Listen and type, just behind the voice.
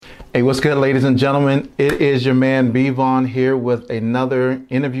Hey, what's good, ladies and gentlemen? It is your man B Vaughn here with another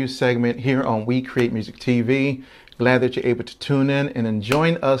interview segment here on We Create Music TV. Glad that you're able to tune in and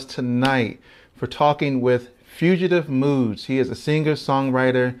join us tonight for talking with Fugitive Moods. He is a singer,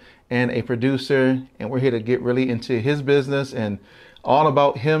 songwriter, and a producer, and we're here to get really into his business and all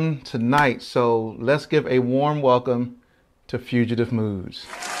about him tonight. So let's give a warm welcome to Fugitive Moods.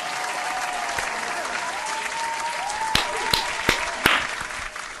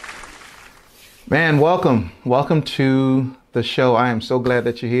 Man, welcome. Welcome to the show. I am so glad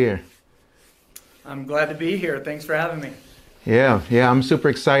that you're here. I'm glad to be here. Thanks for having me. Yeah, I'm super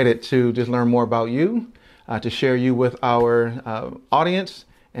excited to just learn more about you, to share you with our audience,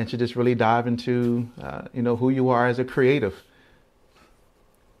 and to just really dive into, who you are as a creative.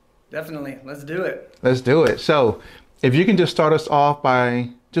 Definitely. Let's do it. Let's do it. So if you can just start us off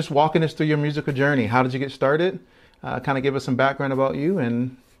by just walking us through your musical journey. How did you get started? Kind of give us some background about you,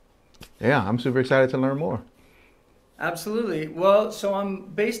 and yeah, I'm super excited to learn more. Absolutely. Well, so I'm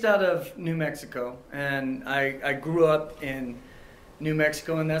based out of New Mexico, and I grew up in New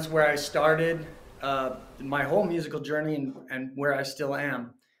Mexico, and that's where I started my whole musical journey and where I still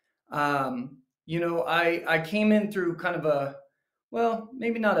am. I came in through kind of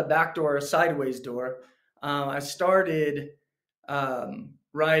maybe not a back door, a sideways door. I started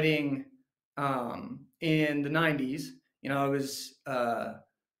writing in the 90s. I was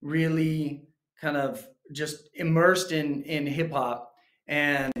really kind of just immersed in hip hop,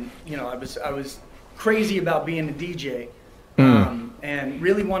 and I was crazy about being a DJ, and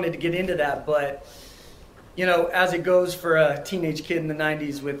really wanted to get into that. But as it goes for a teenage kid in the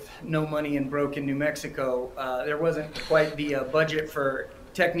 90s with no money and broke in New Mexico, there wasn't quite the budget for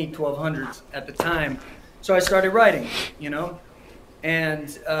Technique 1200s at the time. So I started writing,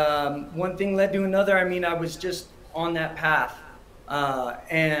 and one thing led to another. I mean, I was just on that path.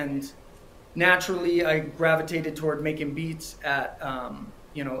 And naturally, I gravitated toward making beats at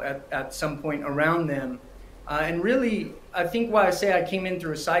some point around them. And really, I think why I say I came in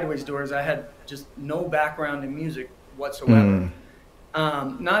through a sideways door is I had just no background in music whatsoever.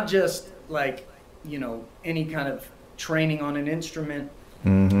 Not just like, any kind of training on an instrument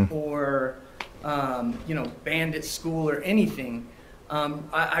or, band at school or anything.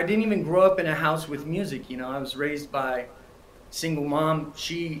 I didn't even grow up in a house with music. I was raised by single mom.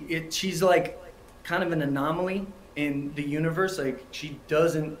 She's like kind of an anomaly in the universe. Like, she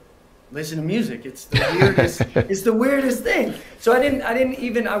doesn't listen to music. It's the weirdest it's the weirdest thing. So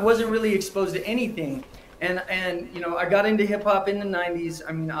I wasn't really exposed to anything. And I got into hip hop in the 90s.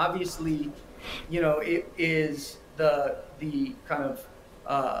 I mean, obviously, it is the kind of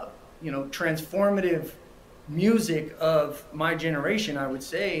transformative music of my generation, I would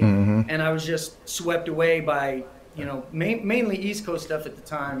say. And I was just swept away by mainly East Coast stuff at the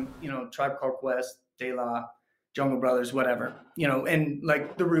time, Tribe Called Quest, De La, Jungle Brothers, whatever, and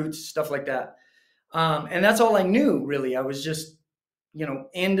like the Roots, stuff like that. And that's all I knew, really. I was just,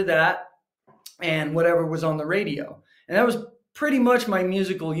 into that and whatever was on the radio. And that was pretty much my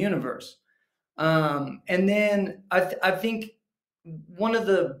musical universe. And then I think one of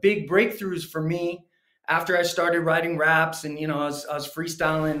the big breakthroughs for me after I started writing raps and, I was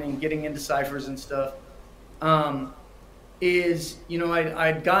freestyling and getting into ciphers and stuff, I'd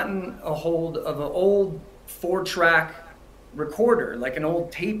gotten a hold of an old 4-track recorder, like an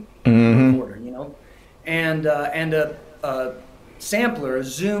old tape recorder, and a sampler, a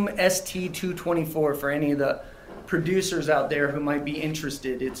Zoom ST224 for any of the producers out there who might be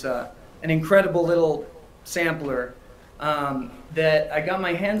interested. It's an incredible little sampler that I got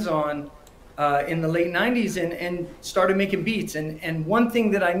my hands on in the late 90s and started making beats. And one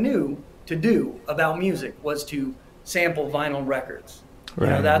thing that I knew to do about music was to sample vinyl records.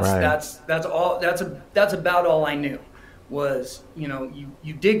 Right, that's all. That's about all I knew was,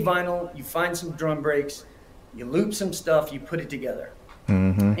 you dig vinyl, you find some drum breaks, you loop some stuff, you put it together.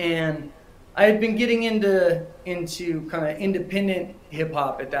 And I had been getting into kind of independent hip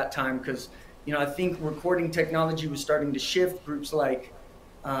hop at that time because, I think recording technology was starting to shift. Groups like,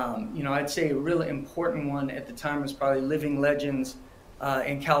 I'd say a really important one at the time was probably Living Legends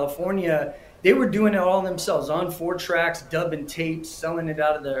in California. They were doing it all themselves on 4 tracks, dubbing tapes, selling it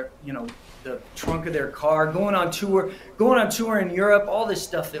out of their, the trunk of their car, going on tour in Europe, all this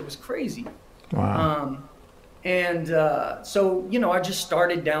stuff that was crazy. Wow. So, I just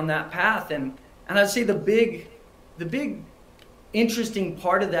started down that path, and I'd say the big interesting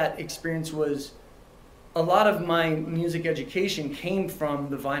part of that experience was a lot of my music education came from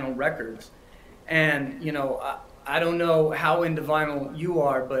the vinyl records. And, I don't know how into vinyl you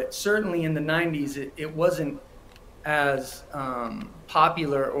are, but certainly in the 90s, it wasn't as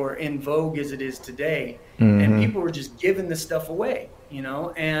popular or in vogue as it is today, and Mm-hmm. people were just giving this stuff away, and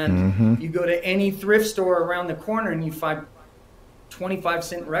Mm-hmm. you go to any thrift store around the corner and you find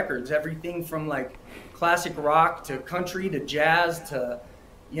 25-cent records, everything from like classic rock to country to jazz to,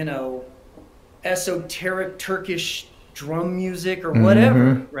 you know, esoteric Turkish drum music or Mm-hmm.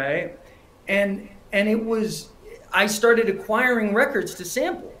 whatever, right? And it was, I started acquiring records to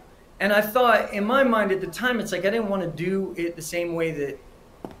sample. And I thought in my mind at the time, it's like I didn't want to do it the same way that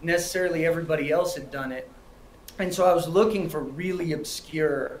necessarily everybody else had done it. And so I was looking for really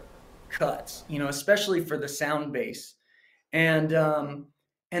obscure cuts, especially for the sound bass. And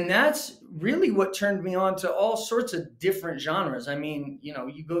that's really what turned me on to all sorts of different genres. I mean,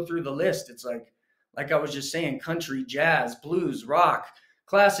 you go through the list, it's like I was just saying, country, jazz, blues, rock,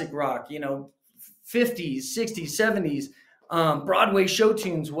 classic rock, 50s, 60s, 70s, Broadway show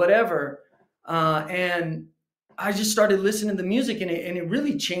tunes, whatever. And I just started listening to the music, and it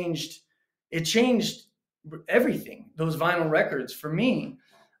really changed. It changed everything. Those vinyl records for me.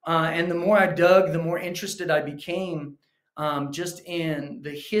 And the more I dug, the more interested I became, just in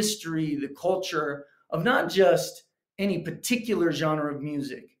the history, the culture of not just any particular genre of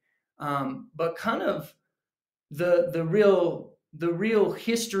music, but kind of the real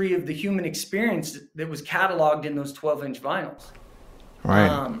history of the human experience that was cataloged in those 12-inch vinyls. Right.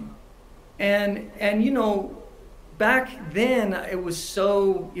 Um, and back then it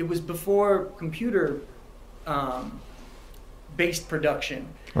was before computer um, based production,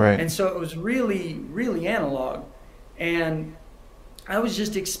 Right. and so it was really really analog. And I was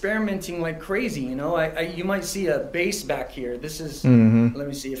just experimenting like crazy. You might see a bass back here. This is, Mm-hmm. let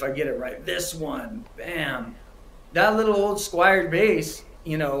me see if I get it right. This one, bam, that little old Squire bass.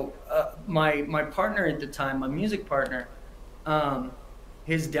 My partner at the time, my music partner, um,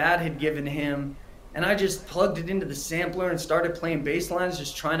 his dad had given him, and I just plugged it into the sampler and started playing bass lines,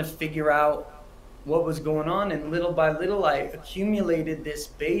 just trying to figure out what was going on. And little by little, I accumulated this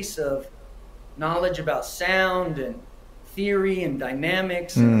base of knowledge about sound and theory and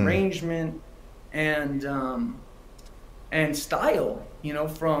dynamics and Mm. arrangement and style,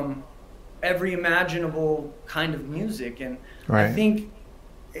 from every imaginable kind of music. And I Right. think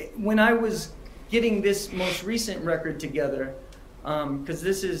when I was getting this most recent record together, because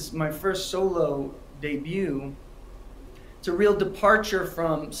this is my first solo debut, it's a real departure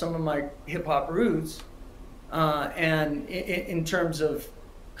from some of my hip hop roots, and in terms of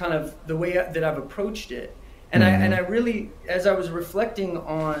kind of the way that I've approached it. And I Mm-hmm. really, as I was reflecting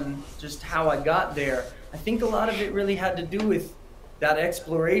on just how I got there, I think a lot of it really had to do with that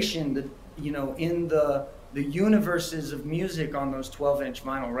exploration, that in the universes of music on those 12-inch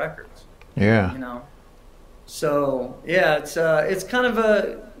vinyl records. Yeah. You know, so yeah, it's kind of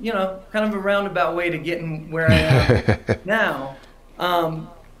a roundabout way to getting where I am now.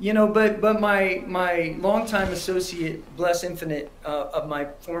 But my longtime associate, bless infinite, of my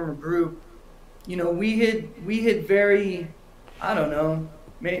former group, we had very, I don't know,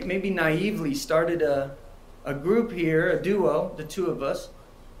 maybe naively started a group here, a duo, the two of us.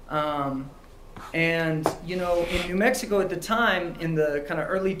 And in New Mexico at the time, in the kind of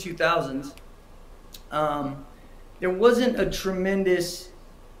early 2000s, there wasn't a tremendous,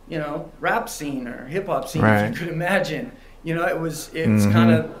 rap scene or hip hop scene, if Right. you could imagine. It's kind Mm-hmm.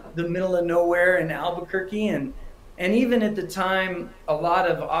 of the middle of nowhere in Albuquerque, and even at the time, a lot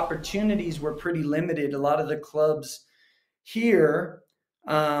of opportunities were pretty limited. A lot of the clubs here,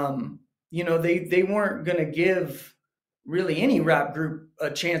 they weren't going to give really any rap group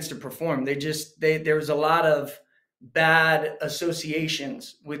a chance to perform. There was a lot of bad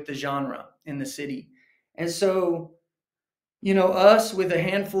associations with the genre in the city. And so, us with a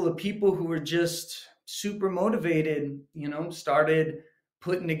handful of people who were just super motivated, started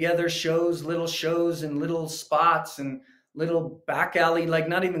putting together shows, little shows and little spots and little back alley, like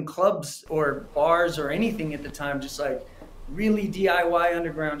not even clubs or bars or anything at the time, just like really DIY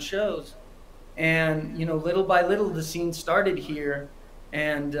underground shows. And, little by little, the scene started here.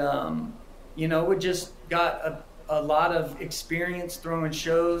 And, we just got a lot of experience throwing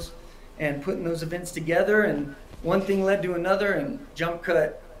shows and putting those events together. And one thing led to another, and jump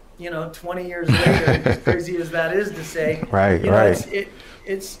cut, 20 years later, as crazy as that is to say, Right. you know, Right. it's,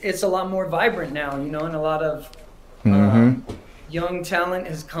 it, it's a lot more vibrant now, and a lot of, Mm-hmm. young talent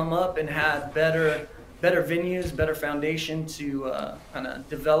has come up and had better venues, better foundation to kind of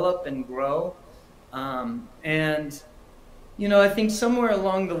develop and grow. And I think somewhere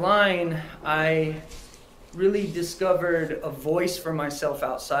along the line, I really discovered a voice for myself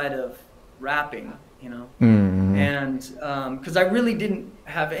outside of rapping. Mm-hmm. And because I really didn't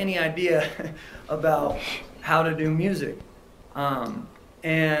have any idea about how to do music. And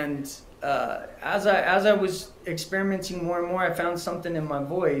as I was experimenting more and more, I found something in my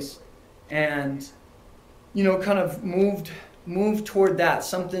voice, and kind of moved toward that.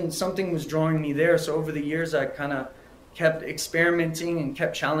 Something was drawing me there. So over the years, I kind of kept experimenting and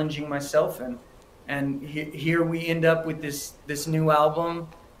kept challenging myself, and here we end up with this new album,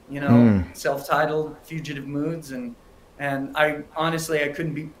 self-titled Fugitive Moods, and I honestly I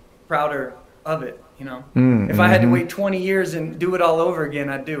couldn't be prouder of it. If I had to wait 20 years and do it all over again,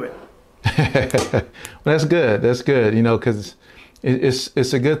 I'd do it. Well, that's good. That's good. Because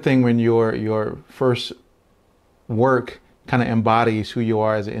it's a good thing when your first work kind of embodies who you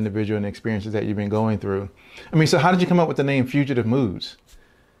are as an individual and the experiences that you've been going through. I mean, so how did you come up with the name Fugitive Moods?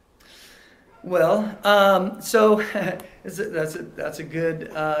 Well, so that's a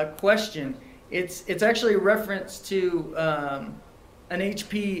good question. It's actually a reference to an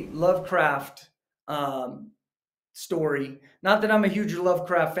H.P. Lovecraft story. Not that I'm a huge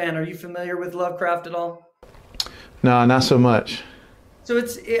Lovecraft fan. Are you familiar with Lovecraft at all? No, not so much. So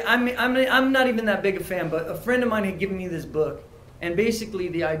I'm not even that big a fan, but a friend of mine had given me this book, and basically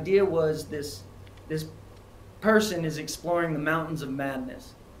the idea was this person is exploring the mountains of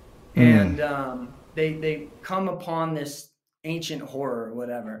madness, and they come upon this ancient horror or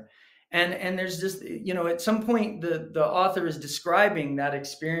whatever, and there's this, at some point the author is describing that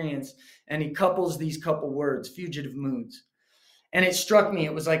experience, and he couples these couple words, fugitive moods, and it struck me.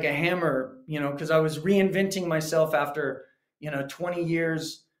 It was like a hammer, because I was reinventing myself after 20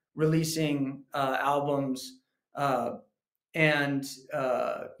 years releasing albums, and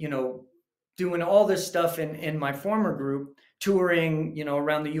doing all this stuff in my former group, touring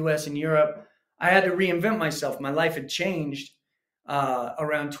around the US and Europe. I had to reinvent myself. My life had changed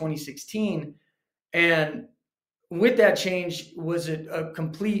around 2016, and with that change was a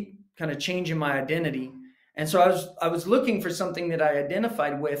complete kind of change in my identity. And so I was looking for something that I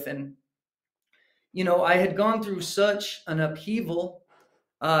identified with, and I had gone through such an upheaval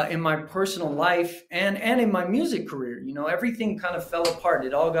in my personal life and in my music career. Everything kind of fell apart.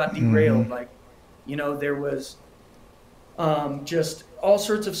 It all got derailed. Like, there was just all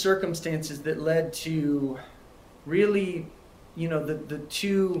sorts of circumstances that led to really, the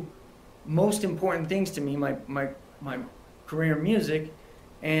two most important things to me, my career in music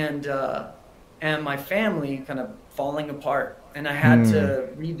and my family kind of falling apart. And I had to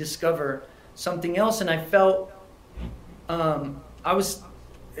rediscover something else, and I felt I was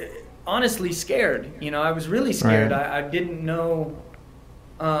honestly scared. I was really scared. Right. I didn't know.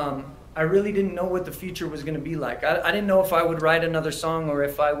 I really didn't know what the future was going to be like. I didn't know if I would write another song or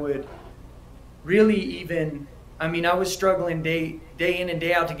if I would really even. I mean, I was struggling day in and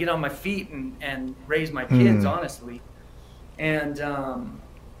day out to get on my feet and raise my kids, honestly. And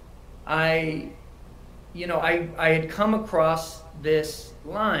I had come across this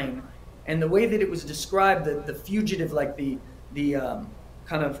line. And the way that it was described, the fugitive, like the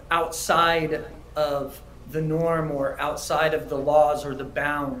kind of outside of the norm or outside of the laws or the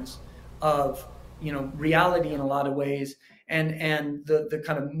bounds of reality in a lot of ways, and the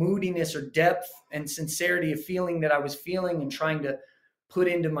kind of moodiness or depth and sincerity of feeling that I was feeling and trying to put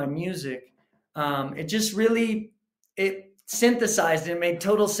into my music, it just really synthesized and it made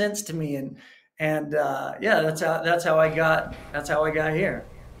total sense to me, and that's how I got here.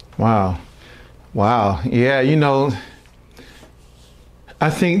 Wow. Yeah, I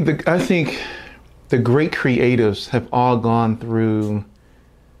think the great creatives have all gone through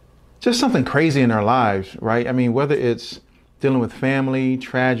just something crazy in their lives, right? I mean, whether it's dealing with family,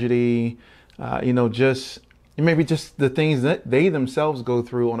 tragedy, just maybe just the things that they themselves go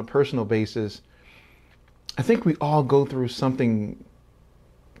through on a personal basis. I think we all go through something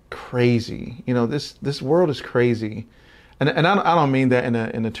crazy. This world is crazy. And I don't mean that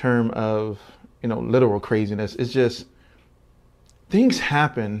in a term of, literal craziness. It's just things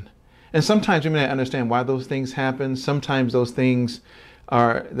happen. And sometimes we may not understand why those things happen. Sometimes those things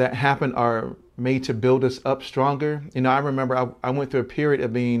are made to build us up stronger. I remember I went through a period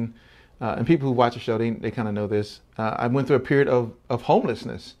of being, and people who watch the show, they kind of know this. I went through a period of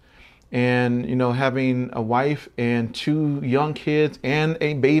homelessness and, having a wife and 2 young kids and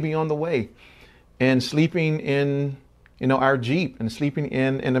a baby on the way and sleeping in, our Jeep and sleeping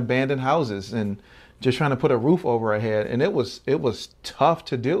in abandoned houses and just trying to put a roof over our head. And it was tough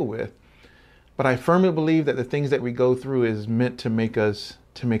to deal with. But I firmly believe that the things that we go through is meant to make us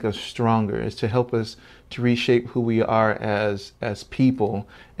stronger, is to help us to reshape who we are as people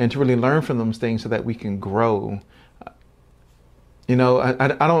and to really learn from those things so that we can grow. I don't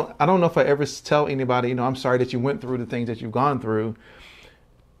know if I ever tell anybody, I'm sorry that you went through the things that you've gone through.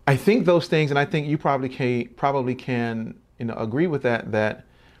 I think those things, and I think you probably can, agree with that. That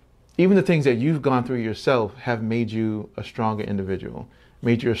even the things that you've gone through yourself have made you a stronger individual,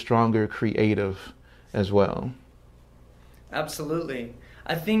 made you a stronger creative as well. Absolutely.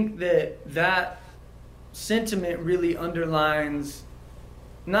 I think that sentiment really underlines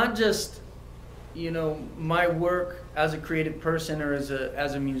not just, my work as a creative person or as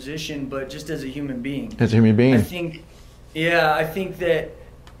a musician, but just as a human being. As a human I being. think, yeah, I think that,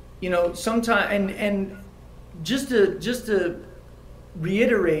 sometimes, and just to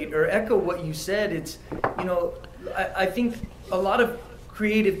reiterate or echo what you said, it's, you know, I think a lot of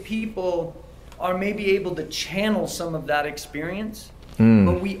creative people are maybe able to channel some of that experience, Mm.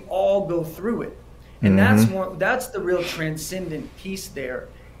 but we all go through it. And Mm-hmm. that's the real transcendent piece there,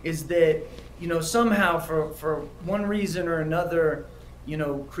 is that, somehow for one reason or another,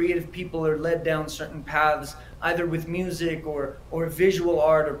 creative people are led down certain paths, either with music or visual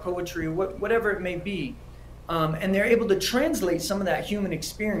art or poetry or whatever it may be. And they're able to translate some of that human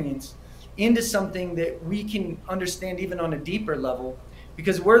experience into something that we can understand even on a deeper level,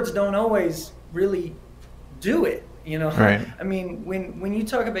 because words don't always really do it. Right. I mean, when you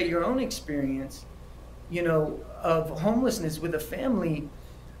talk about your own experience, of homelessness with a family,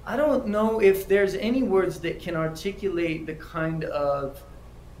 I don't know if there's any words that can articulate the kind of,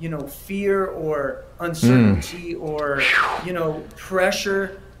 fear or Mm. uncertainty or,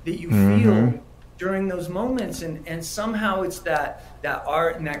 pressure that you Mm-hmm. feel during those moments. And somehow it's that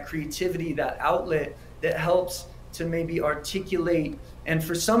art and that creativity, that outlet that helps to maybe articulate and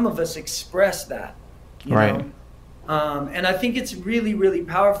for some of us express that, you Right. know. And I think it's really, really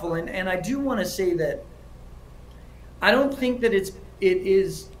powerful. And I do want to say that I don't think that it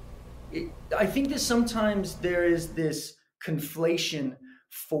is. I think that sometimes there is this conflation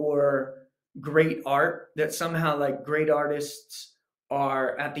for great art, that somehow like great artists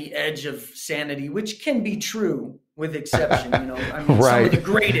are at the edge of sanity, which can be true with exception. I mean, some of the Right.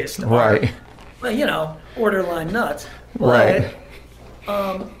 greatest are, Right. well, borderline nuts. Right.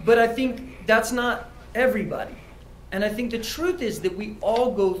 But I think that's not everybody. And I think the truth is that we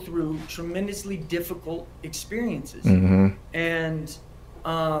all go through tremendously difficult experiences. Mm-hmm. And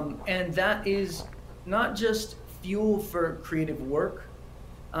and that is not just fuel for creative work,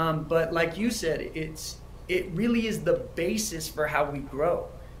 but like you said, it really is the basis for how we grow.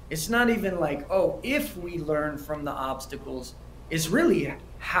 It's not even like, oh, if we learn from the obstacles, it's really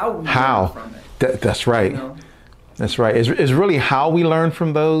how we learn How? from it, That's you right. know? That's right. It's really how we learn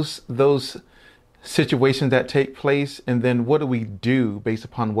from those situations that take place, and then what do we do based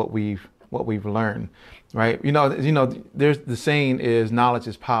upon what we've learned, right? There's the saying is knowledge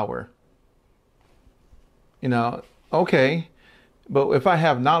is power. You know, okay, but if I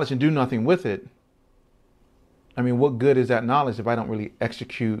have knowledge and do nothing with it, I mean, what good is that knowledge if I don't really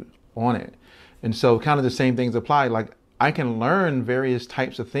execute on it? And so, kind of the same things apply. Like, I can learn various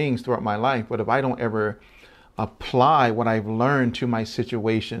types of things throughout my life, but if I don't ever apply what I've learned to my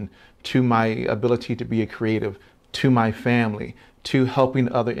situation, to my ability to be a creative, to my family, to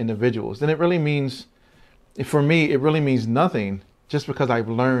helping other individuals, then it really means, for me, it really means nothing just because I've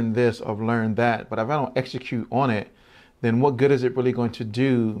learned this or learned that. But if I don't execute on it, then what good is it really going to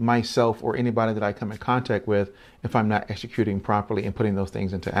do myself or anybody that I come in contact with if I'm not executing properly and putting those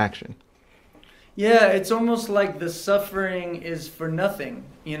things into action? Yeah, it's almost like the suffering is for nothing.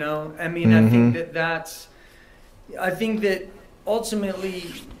 I mean, Mm-hmm. I think that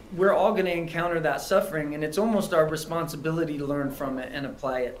ultimately we're all going to encounter that suffering, and it's almost our responsibility to learn from it and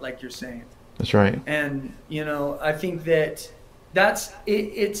apply it, like you're saying. That's right. And I think that that's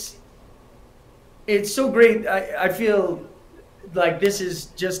it, it's so great. I feel like this is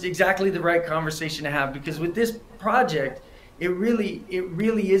just exactly the right conversation to have, because with this project, it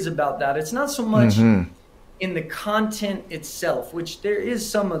really is about that. It's not so much Mm-hmm. in the content itself, which there is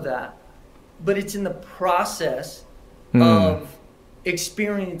some of that, but it's in the process Mm. of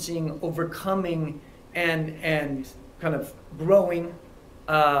experiencing, overcoming, and kind of growing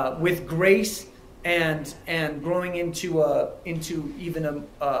with grace, and growing into even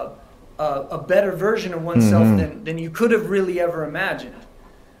a better version of oneself Mm-hmm. than you could have really ever imagined.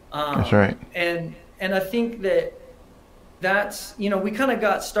 That's right. And I think that's we kind of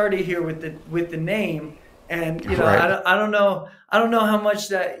got started here with the name, and Right. I don't know how much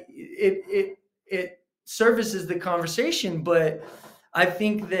that it services the conversation, but I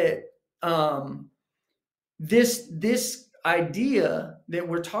think that this idea that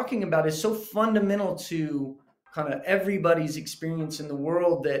we're talking about is so fundamental to kind of everybody's experience in the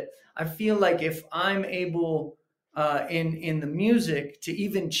world, that I feel like if I'm able in the music to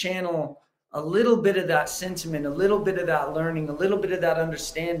even channel a little bit of that sentiment, a little bit of that learning, a little bit of that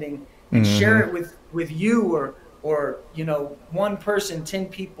understanding, and share Mm-hmm. it with you, or one person, 10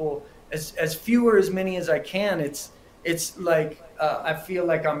 people, as few or as many as I can. It's like, I feel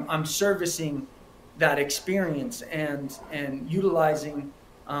like I'm servicing that experience, and utilizing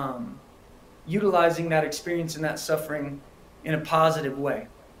that experience and that suffering in a positive way.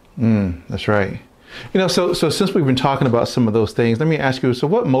 That's right. So since we've been talking about some of those things, let me ask you, so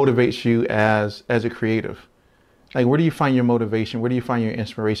what motivates you as a creative? Like, where do you find your motivation? Where do you find your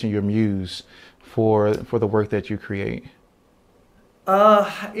inspiration, your muse for the work that you create?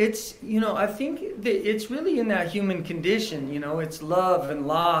 It's, I think that it's really in that human condition. It's love and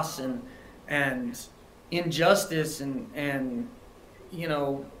loss, and injustice, and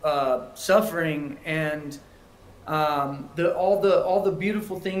suffering, and all the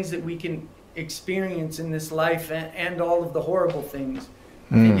beautiful things that we can experience in this life, and all of the horrible things.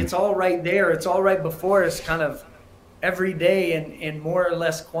 I think Mm, it's all right there. It's all right before us, kind of every day, in more or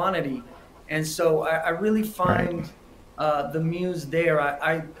less quantity. And so I really right. find the muse there.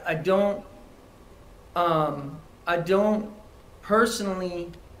 I don't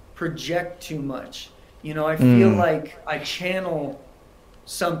personally project too much. I feel Mm, like I channel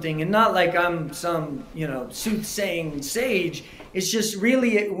something, and not like I'm some, soothsaying sage. It's just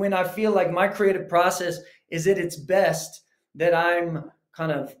really when I feel like my creative process is at its best, that I'm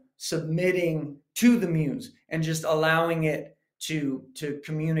kind of submitting to the muse and just allowing it to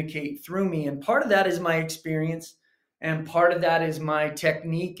communicate through me. And part of that is my experience, and part of that is my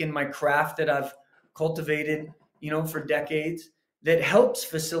technique and my craft that I've cultivated, for decades, that helps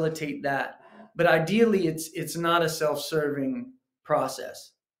facilitate that. But ideally, it's not a self-serving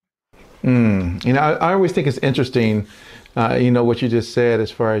process. I always think it's interesting, what you just said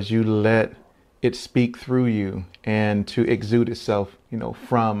as far as you let it speak through you and to exude itself,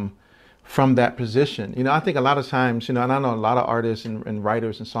 from that position. I think a lot of times, and I know a lot of artists and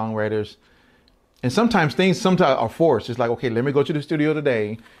writers and songwriters, and sometimes things sometimes are forced. It's like, okay, let me go to the studio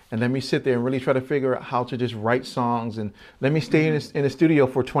today and let me sit there and really try to figure out how to just write songs, and let me stay in Hmm. the studio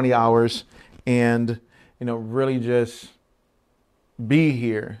for 20 hours and, really just be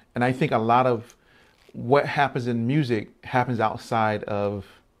here. And I think a lot of what happens in music happens outside of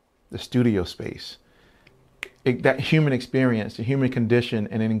the studio space. That human experience, the human condition,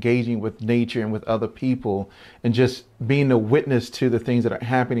 and engaging with nature and with other people, and just being a witness to the things that are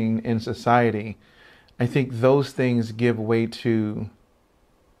happening in society. I think those things give way to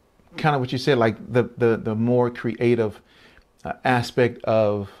kind of what you said, like the more creative aspect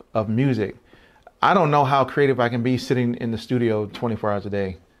of music. I don't know how creative I can be sitting in the studio 24 hours a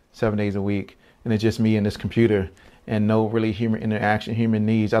day, 7 days a week, and it's just me and this computer, and no really human interaction, human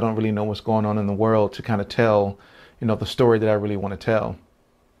needs. I don't really know what's going on in the world to kind of tell, the story that I really want to tell.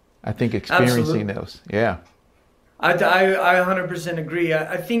 I think experiencing Absolutely. those, yeah. I 100% agree.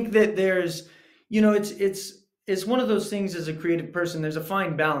 I think that there's, it's one of those things. As a creative person, there's a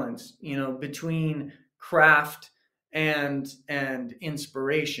fine balance, between craft and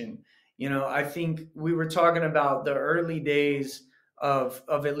inspiration. I think we were talking about the early days of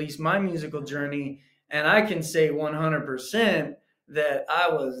at least my musical journey, and I can say 100% that I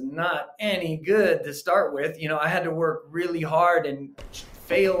was not any good to start with. I had to work really hard and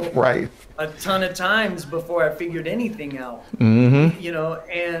fail Right. a ton of times before I figured anything out. Mm-hmm.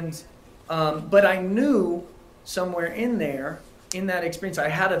 And but I knew somewhere in there, in that experience, I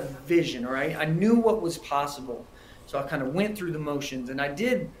had a vision. All right, I knew what was possible, so I kind of went through the motions, and I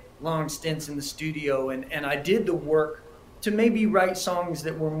did long stints in the studio, and I did the work to maybe write songs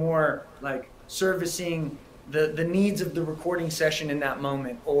that were more like servicing the needs of the recording session in that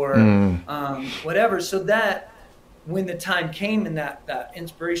moment, or Mm. whatever, so that when the time came, and that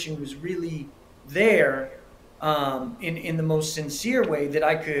inspiration was really there, in the most sincere way, that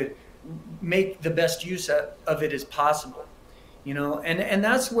I could make the best use of it as possible. And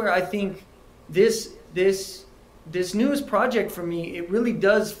that's where I think this newest project for me, it really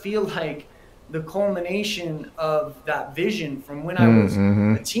does feel like the culmination of that vision from when I was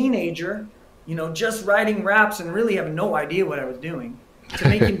Mm-hmm. a teenager, just writing raps and really having no idea what I was doing, to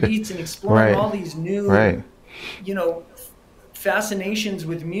making beats and exploring Right. all these new, Right. fascinations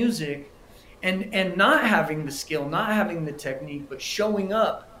with music, and not having the skill, not having the technique, but showing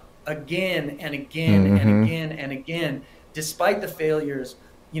up again and again and Mm-hmm. again and again, despite the failures.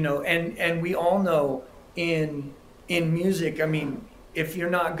 And we all know, in music, I mean, if you're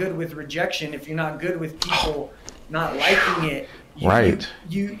not good with rejection, if you're not good with people not liking it, Right.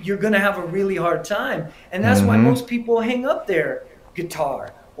 you're going to have a really hard time. And that's why Mm-hmm. most people hang up their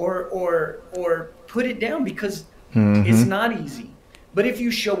guitar, or put it down, because it's Mm-hmm. not easy. But if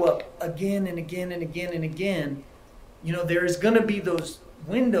you show up again and again and again and again, you know, there is going to be those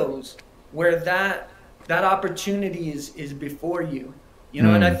windows where that opportunity is before you, you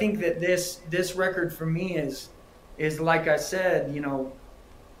know. And I think that this record for me is like I said, you know,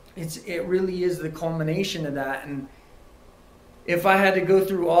 it really is the culmination of that. And if I had to go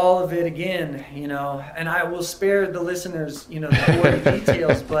through all of it again, you know, and I will spare the listeners, you know, the gory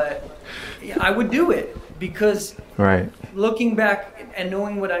details, but I would do it because right. Looking back and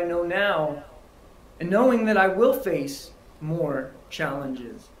knowing what I know now, and knowing that I will face more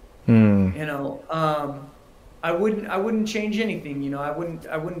challenges, you know, I wouldn't change anything, you know. I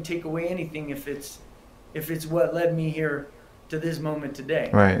wouldn't take away anything if it's what led me here to this moment today.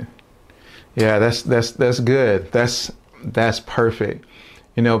 Right. Yeah, that's good. That's perfect.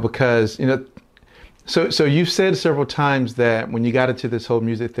 You know, because, you know, so you've said several times that when you got into this whole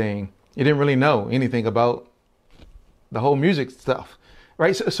music thing, you didn't really know anything about the whole music stuff,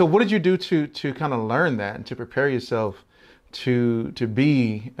 right? So what did you do to kind of learn that and to prepare yourself to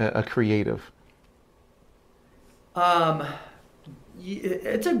be a creative?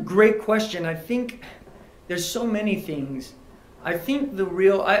 It's a great question. I think there's so many things. I think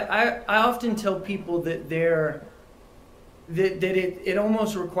I often tell people that it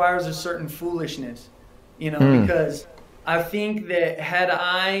almost requires a certain foolishness, you know, because I think that had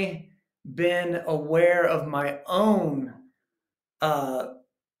I been aware of my own,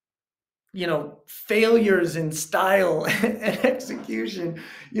 you know, failures in style and execution,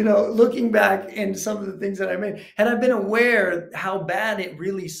 you know, looking back in some of the things that I made, had I been aware how bad it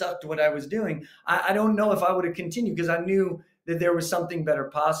really sucked what I was doing, I don't know if I would have continued, because I knew that there was something better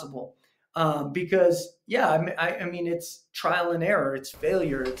possible. Because yeah, I mean, it's trial and error, it's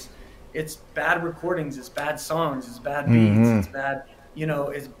failure, it's bad recordings, it's bad songs, it's bad beats, it's bad, you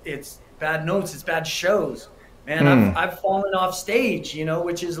know, it's bad notes, it's bad shows. Man, I've fallen off stage, you know,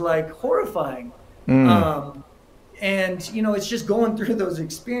 which is like horrifying. And, you know, it's just going through those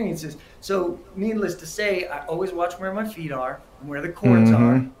experiences. So needless to say, I always watch where my feet are and where the chords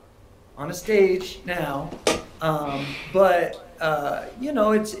are on a stage now. You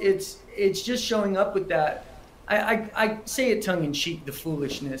know, it's just showing up with that. I say it tongue in cheek, the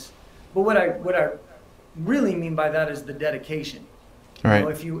foolishness, but what I really mean by that is the dedication. Right.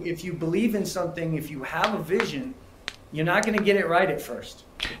 You know, if you believe in something, if you have a vision, you're not going to get it right at first.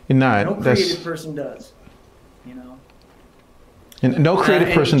 You're not. No creative person does, you know. And no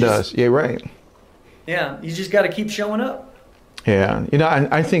creative person does. Yeah, right. Yeah, you just got to keep showing up. Yeah, you know,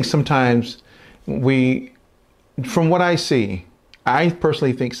 I think sometimes from what I see, I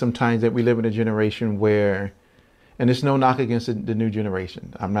personally think sometimes that we live in a generation where, and there's no knock against the new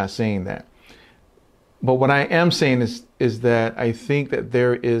generation, I'm not saying that. But what I am saying is that I think that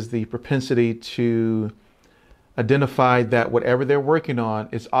there is the propensity to identify that whatever they're working on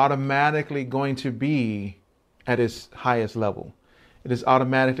is automatically going to be at its highest level. It is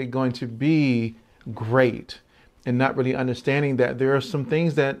automatically going to be great, and not really understanding that there are some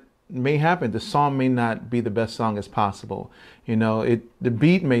things that may happen. The song may not be the best song as possible. You know, the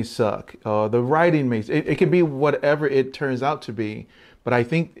beat may suck. The writing may, it could be whatever it turns out to be. But I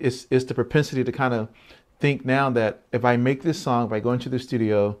think it's the propensity to kind of think now that if I make this song, if I go into the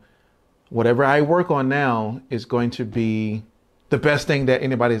studio, whatever I work on now is going to be the best thing that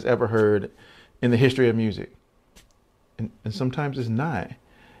anybody has ever heard in the history of music. And sometimes it's not.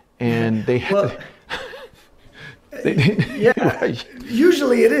 And they have yeah,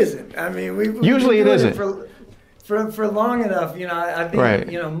 usually it isn't. I mean, usually it isn't. For long enough, you know, I think,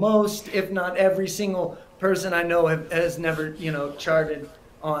 right. You know, most, if not every single person I know has never, you know, charted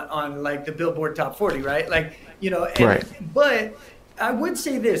on like the Billboard Top 40, right? Like, you know, right. But I would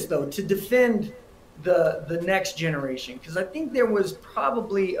say this though, to defend the next generation, because I think there was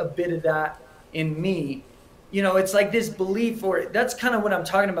probably a bit of that in me. You know, it's like this belief, or that's kind of what I'm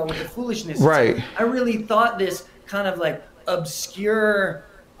talking about with the foolishness. Right. Like, I really thought this kind of like obscure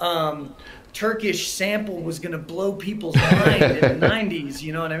Turkish sample was going to blow people's mind in the 90s,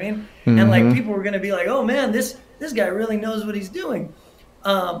 you know what I mean? Mm-hmm. And like people were going to be like, oh man, this guy really knows what he's doing.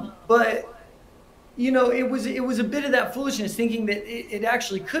 But you know, it was a bit of that foolishness, thinking that it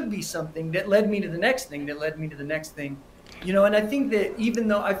actually could be something that led me to the next thing, you know. And I think that even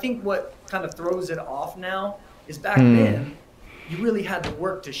though I think what kind of throws it off now is back then you really had to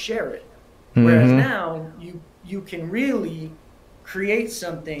work to share it, whereas now you can really create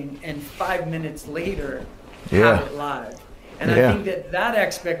something and 5 minutes later have it live. And I think that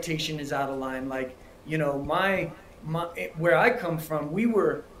expectation is out of line. Like, you know, my where I come from, we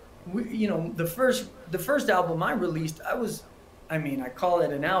you know, the first album I released, I call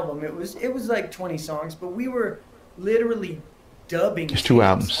it an album. It was like 20 songs, but we were literally dubbing It's 2 tapes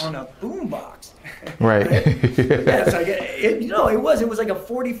albums. on a boombox. Right. Yeah, it's like it was like a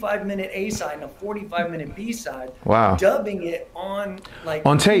 45-minute A side and a 45-minute B side. Wow. Dubbing it on like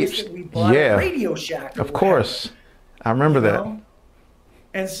On tapes. that we bought Yeah. at Radio Shack. Of course. I remember that.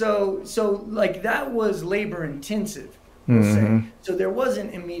 And so like that was labor intensive, we'll say. So there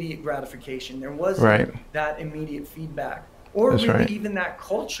wasn't immediate gratification. There wasn't that immediate feedback, or even that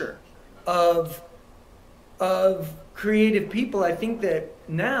culture of creative people. I think that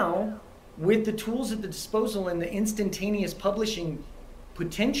now, with the tools at the disposal and the instantaneous publishing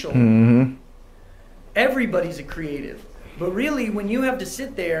potential, everybody's a creative. But really, when you have to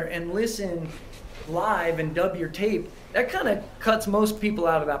sit there and listen live and dub your tape, that kind of cuts most people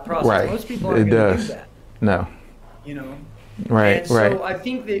out of that process. Right. Most people aren't going to do that. No. You know? Right, and so I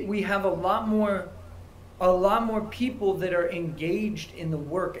think that we have a lot more people that are engaged in the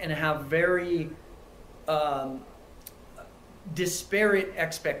work and have very disparate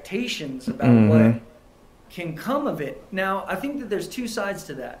expectations about what can come of it. Now, I think that there's 2 sides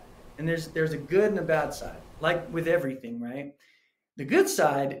to that. And there's a good and a bad side, like with everything, right? The good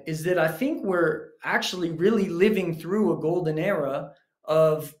side is that I think we're actually really living through a golden era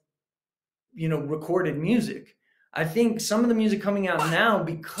of, recorded music. I think some of the music coming out now,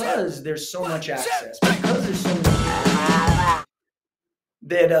 because there's so much access, because there's so many people,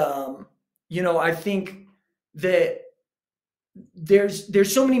 that, I think that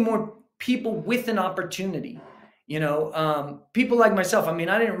there's so many more people with an opportunity. People like myself, I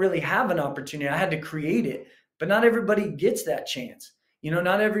didn't really have an opportunity. I had to create it, but not everybody gets that chance.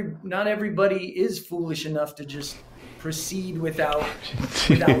 Not everybody is foolish enough to just proceed without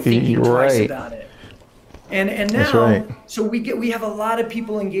thinking twice about it. And now, so we have a lot of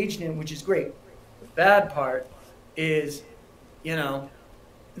people engaged in it, which is great. The bad part is, there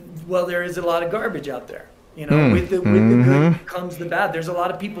is a lot of garbage out there. With the good comes the bad. There's a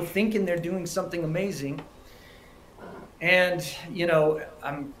lot of people thinking they're doing something amazing. And,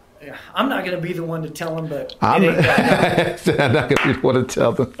 I'm not going to be the one to tell them, but I'm not going to be the one to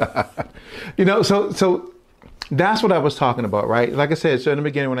tell them. So that's what I was talking about, right? Like I said, so in the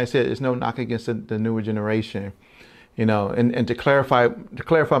beginning when I said it's no knock against the newer generation, and to clarify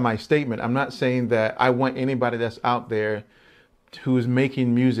my statement, I'm not saying that I want anybody that's out there who's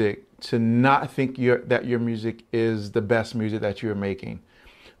making music to not think that your music is the best music that you're making.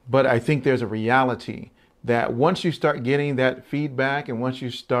 But I think there's a reality that once you start getting that feedback and once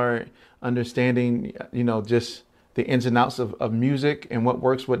you start understanding, just the ins and outs of music and what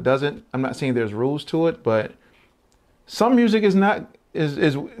works, what doesn't, I'm not saying there's rules to it, but some music is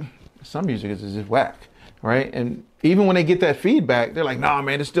some music is just whack, right? And even when they get that feedback, they're like, "Nah,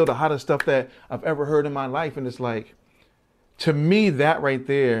 man, it's still the hottest stuff that I've ever heard in my life." And it's like, to me, that right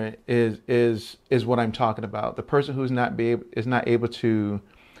there is what I'm talking about. The person who's not able to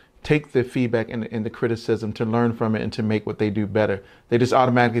take the feedback and the criticism to learn from it and to make what they do better. They just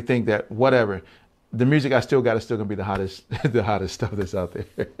automatically think that whatever, the music I still got is still gonna be the hottest stuff that's out there.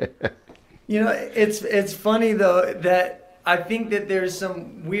 It's funny though that I think that there's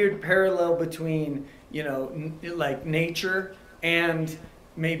some weird parallel between like nature and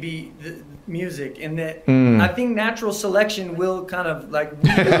maybe the music, in that I think natural selection will kind of like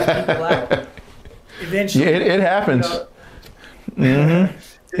weed those people out eventually. Yeah, it happens.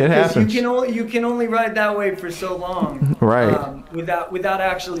 It happens. You can only ride that wave for so long, right? Without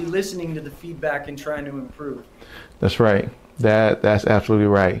actually listening to the feedback and trying to improve. That's right. That's absolutely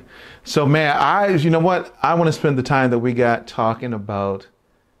right. So, man, you know what? I want to spend the time that we got talking about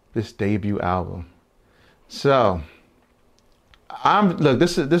this debut album. So,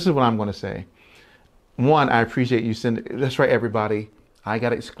 this is what I'm going to say. One, I appreciate you sending. That's right, everybody. I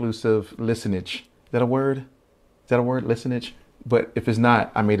got exclusive listenage. Is that a word? Listenage? But if it's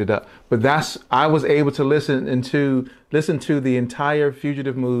not, I made it up. But I was able to listen to the entire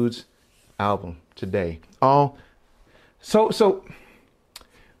Fugitive Moods album today. So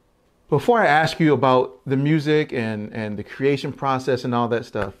before I ask you about the music and the creation process and all that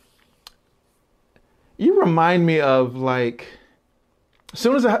stuff, you remind me of, like, as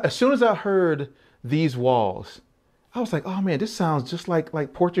soon as I heard These Walls, I was like, oh man, this sounds just like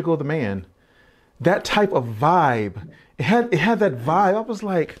Portugal the Man. That type of vibe. It had that vibe. I was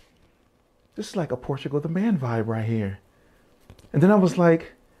like, this is like a Portugal the Man vibe right here. And then I was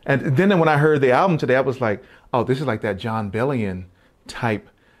like, and then when I heard the album today, I was like, oh, this is like that John Bellion type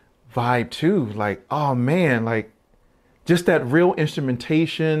vibe too. Like, oh man, like just that real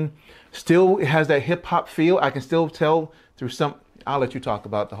instrumentation. Still has that hip hop feel. I can still tell through some. I'll let you talk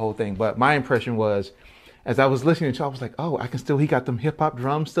about the whole thing. But my impression was, as I was listening to it, I was like, oh, he got them hip hop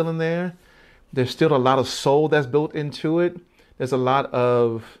drums still in there. There's still a lot of soul that's built into it. there's a lot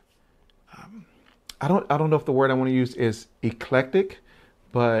of I don't know if the word I want to use is eclectic,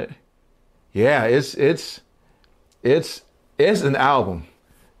 but yeah, it's it's an album.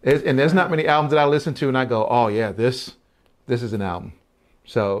 And there's not Right. many albums that I listen to and I go, oh yeah, this is an album.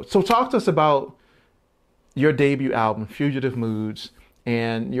 So talk to us about your debut album, Fugitive Moods,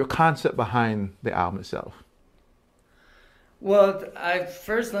 and your concept behind the album itself. Well, I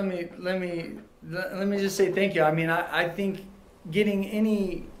first let me just say thank you. I mean, I think getting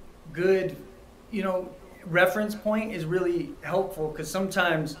any good, you know, reference point is really helpful because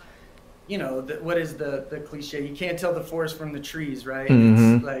sometimes, what is the cliche? You can't tell the forest from the trees, right? It's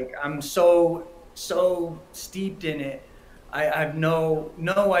Mm-hmm. like I'm so steeped in it. I have no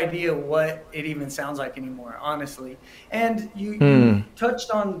idea what it even sounds like anymore, honestly. And you Hmm. touched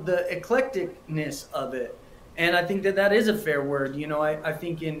on the eclecticness of it, and I think that that is a fair word. I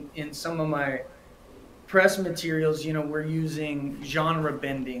think in some of my press materials, we're using genre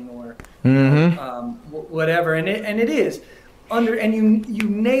bending or Mm-hmm. whatever, and it is and you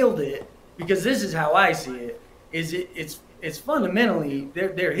nailed it because this is how I see it. It's fundamentally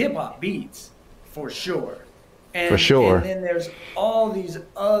they're hip hop beats for sure, For and sure. then there's all these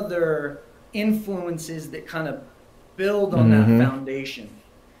other influences that kind of build on that Mm-hmm. foundation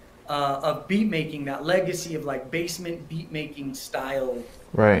of beat making, that legacy of like basement beat making style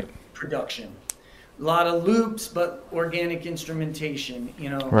Right. production. A lot of loops, but organic instrumentation,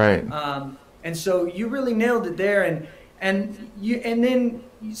 Right. and so you really nailed it there. And then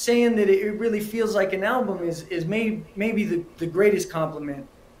saying that it really feels like an album is maybe the greatest compliment,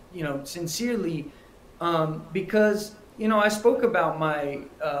 sincerely, because I spoke about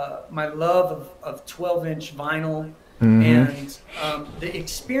my love of 12-inch vinyl Mm-hmm. and the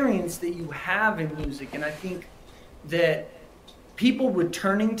experience that you have in music, and I think that people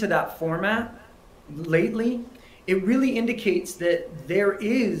returning to that format lately, it really indicates that there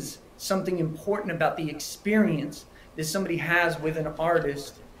is something important about the experience that somebody has with an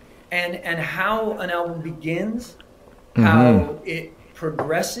artist and how an album begins, Mm-hmm. how it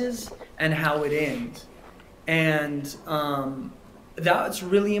progresses, and how it ends. And that's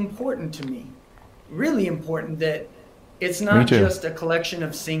really important to me. Really important that it's Me not too. just a collection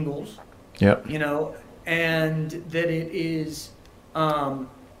of singles, Yep. and that it is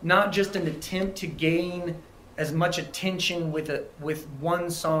not just an attempt to gain as much attention with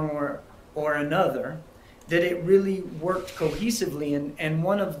one song or another, that it really worked cohesively. And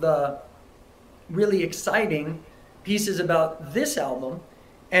one of the really exciting pieces about this album,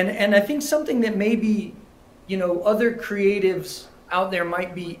 and I think something that maybe other creatives out there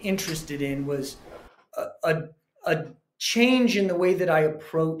might be interested in, was a, a, a change in the way that I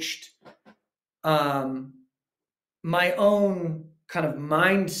approached um, my own kind of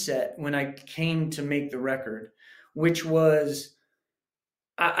mindset when I came to make the record, which was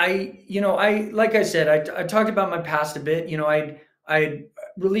I like I said, I talked about my past a bit. I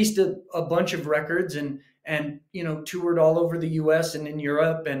released a bunch of records and toured all over the U.S. and in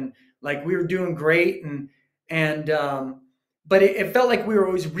Europe, and like we were doing great, and but it felt like we were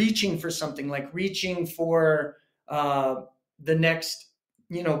always reaching for something, like reaching for uh, the next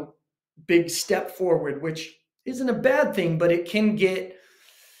you know big step forward, which isn't a bad thing, but it can get,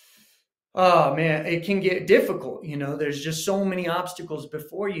 oh man, it can get difficult. There's just so many obstacles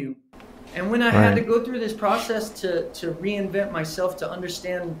before you. And when I had to Right. go through this process to reinvent myself, to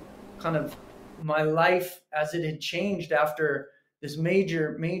understand kind of my life as it had changed after this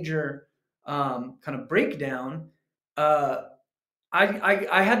major kind of breakdown, uh,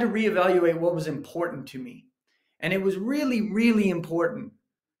 I had to reevaluate what was important to me. And it was really, really important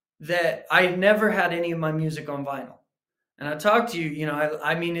that I had never had any of my music on vinyl. And I talked to you,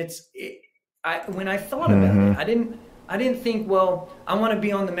 I mean, when I thought about it, Mm-hmm. I didn't think, well, I want to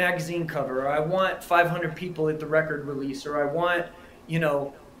be on the magazine cover, or I want 500 people at the record release, or I want, you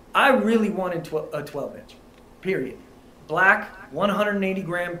know, I really wanted a 12-inch, period. Black, 180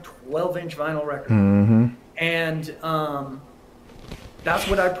 gram, 12-inch vinyl record. Mm-hmm. And that's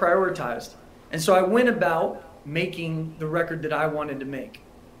what I prioritized. And so I went about making the record that I wanted to make.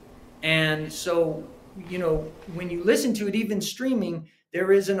 And so, when you listen to it, even streaming,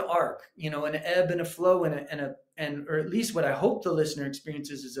 there is an arc, an ebb and a flow, and or at least what I hope the listener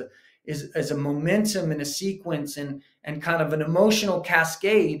experiences is a momentum and a sequence and kind of an emotional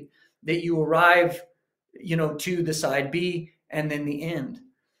cascade that you arrive, to the side B and then the end.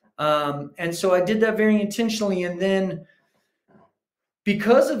 And so I did that very intentionally. And then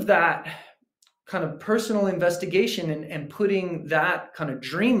because of that kind of personal investigation and putting that kind of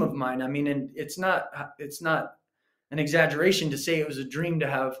dream of mine, I mean, and it's not an exaggeration to say it was a dream to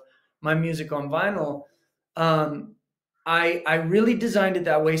have my music on vinyl. um, I really designed it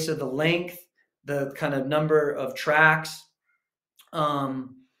that way. So the length, the kind of number of tracks,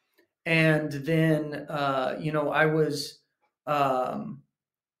 um, and then um,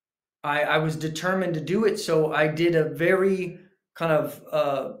 I was determined to do it. So I did a very kind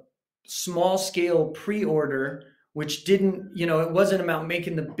of small scale pre-order, which didn't, it wasn't about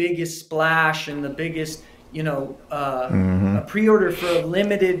making the biggest splash and the biggest, a Mm-hmm. pre-order for a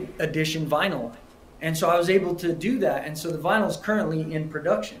limited edition vinyl. And so I was able to do that. And so the vinyl is currently in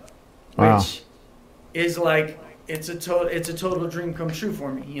production, Wow. which is like, it's a total dream come true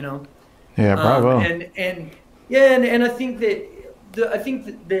for me, Yeah, bravo. and yeah, and I think that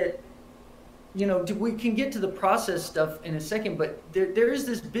we can get to the process stuff in a second, but there is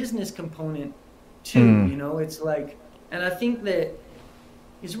this business component too, Mm. it's like, and I think that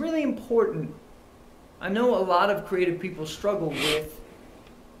it's really important. I know a lot of creative people struggle with,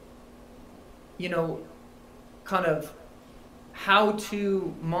 you know, kind of how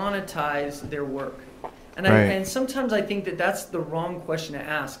to monetize their work. Right. And sometimes I think that that's the wrong question to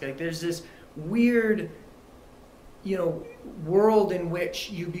ask. Like there's this weird, world in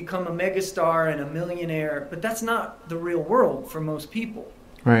which you become a megastar and a millionaire, but that's not the real world for most people.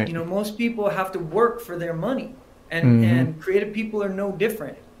 Right. Most people have to work for their money, and Mm-hmm. creative people are no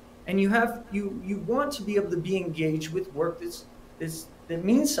different. And you want to be able to be engaged with work that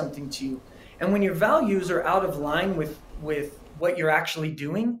means something to you. And when your values are out of line with what you're actually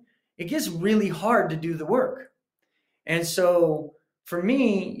doing, it gets really hard to do the work. And so for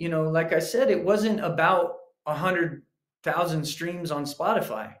me, like I said, it wasn't about 100,000 streams on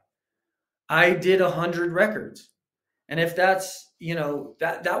Spotify. I did 100 records. And if that's,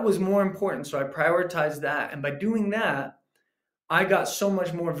 that was more important. So I prioritized that. And by doing that, I got so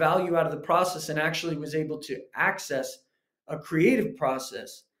much more value out of the process and actually was able to access a creative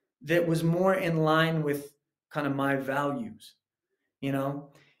process that was more in line with kind of my values, you know?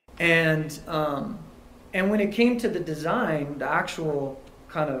 And when it came to the design, the actual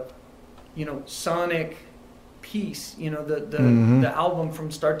kind of, sonic piece, Mm-hmm. the album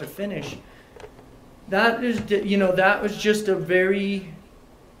from start to finish, that was just a very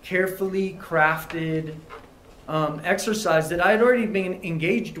carefully crafted exercise that I had already been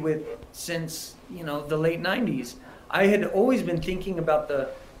engaged with since the late '90s. I had always been thinking about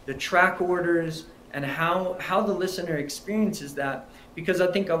the track orders and how the listener experiences that, because I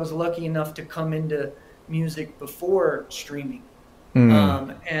think I was lucky enough to come into music before streaming,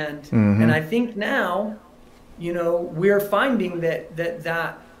 Mm. and Mm-hmm. I think now we're finding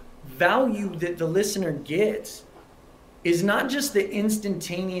that value that the listener gets is not just the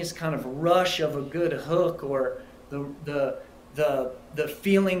instantaneous kind of rush of a good hook or the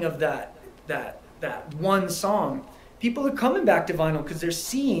feeling of that one song. People are coming back to vinyl because they're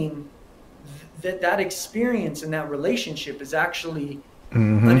seeing that experience and that relationship is actually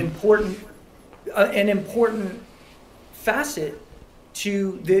an Mm-hmm. important facet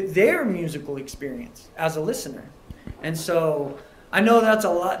to their musical experience as a listener. And so I know that's a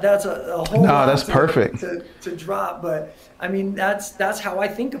lot. That's a whole No, lot that's perfect. to drop, but I mean that's how I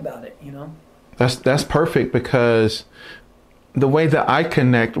think about it. That's perfect because the way that I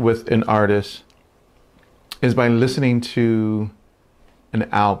connect with an artist is by listening to an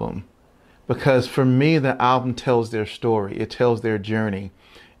album. Because for me, the album tells their story. It tells their journey.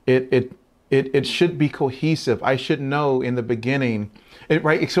 It should be cohesive. I should know in the beginning,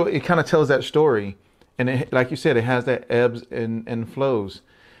 right? So it kind of tells that story, and like you said, it has that ebbs and flows.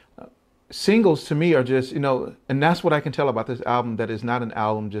 Singles to me are just, and that's what I can tell about this album, that is not an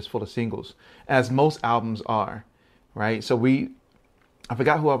album just full of singles, as most albums are, right? I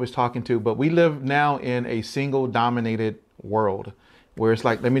forgot who I was talking to, but we live now in a single dominated world where it's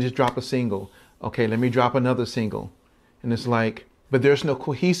like, let me just drop a single. Okay, let me drop another single. And it's like, but there's no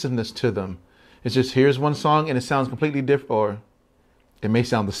cohesiveness to them. It's just, here's one song and it sounds completely different, or it may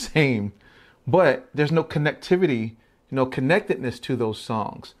sound the same, but there's no connectivity, no connectedness to those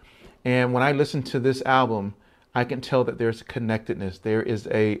songs. And when I listen to this album, I can tell that there's a connectedness. There is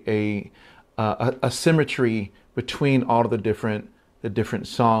a symmetry between all of the different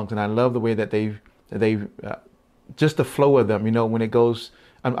songs, and I love the way that they've just the flow of them. When it goes,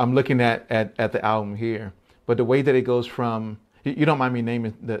 I'm looking at the album here, but the way that it goes from, you don't mind me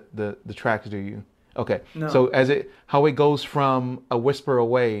naming the tracks, do you? Okay, No. so how it goes from A Whisper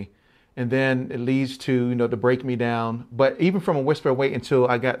Away, and then it leads to to Break Me Down. But even from A Whisper Away until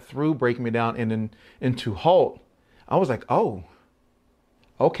I got through Break Me Down and then into Halt, I was like, oh,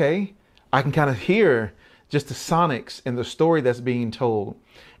 okay, I can kind of hear just the sonics and the story that's being told.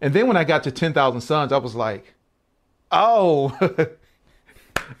 And then when I got to 10,000 Suns, I was like, oh,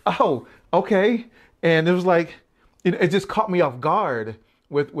 oh, okay. And it was like, it just caught me off guard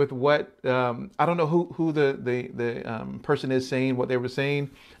with what I don't know who the person is saying what they were saying.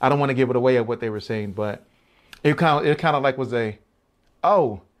 I don't want to give it away of what they were saying, but it kind of like was a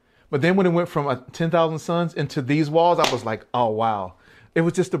oh, but then when it went from 10,000 Suns into these walls, I was like, oh wow, it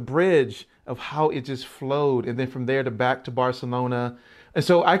was just a bridge of how it just flowed, and then from there to back to Barcelona. And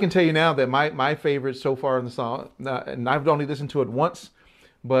so I can tell you now that my favorite so far in the song, and I've only listened to it once,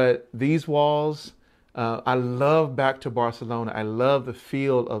 but these walls. I love Back to Barcelona. I love the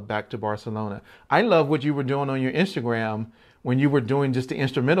feel of Back to Barcelona. I love what you were doing on your Instagram when you were doing just the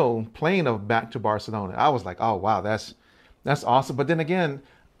instrumental playing of Back to Barcelona. I was like, oh wow, that's awesome. But then again,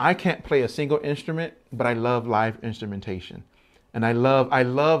 I can't play a single instrument, but I love live instrumentation, and I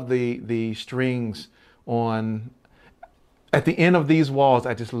love the strings on at the end of these walls.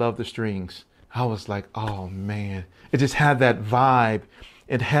 I just love the strings. I was like, oh man, it just had that vibe.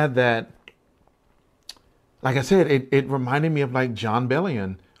 It had that. Like I said, it reminded me of like John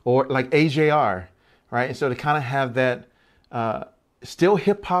Bellion or like AJR, right? And so to kind of have that still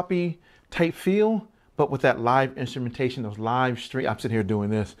hip hoppy type feel, but with that live instrumentation, those live string. I'm sitting here doing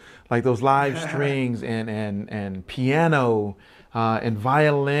this, like those live strings and piano and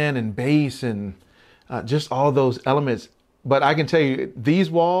violin and bass and just all those elements. But I can tell you, these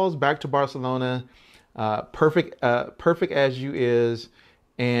walls, Back to Barcelona, perfect as you is,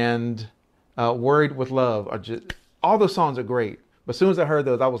 and Worried with Love are just all those songs are great. But as soon as I heard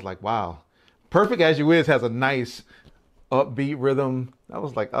those, I was like, wow. Perfect as You Is has a nice upbeat rhythm. I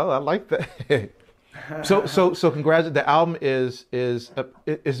was like, oh, I like that. So congratulations. The album is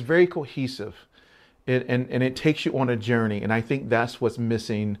very cohesive. And it takes you on a journey. And I think that's what's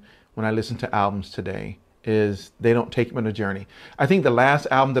missing when I listen to albums today, is they don't take me on a journey. I think the last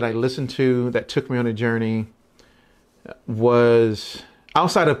album that I listened to that took me on a journey was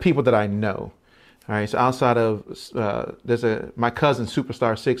outside of people that I know. All right, so outside of there's my cousin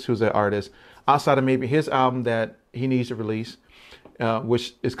Superstar 6, who's an artist. Outside of maybe his album that he needs to release,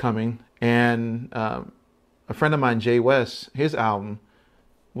 which is coming, and a friend of mine, Jay West, his album,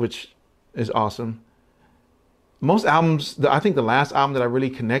 which is awesome. Most albums, I think the last album that I really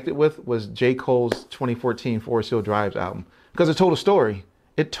connected with was J. Cole's 2014 Forest Hill Drives album, because it told a story.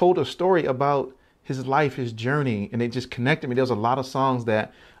 It told a story about his life, his journey, and it just connected me. There was a lot of songs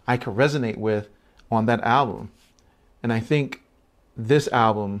that I could resonate with on that album. And I think this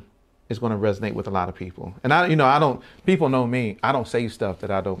album is going to resonate with a lot of people. And people know me. I don't say stuff that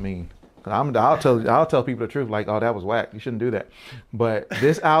I don't mean. I'll tell people the truth, like, oh, that was whack. You shouldn't do that. But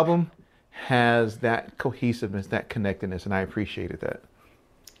this album has that cohesiveness, that connectedness, and I appreciated that.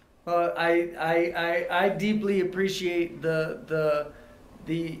 Well, I deeply appreciate the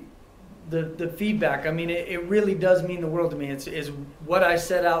feedback. I mean, it really does mean the world to me. It's what I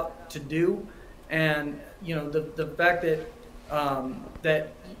set out to do, and the fact that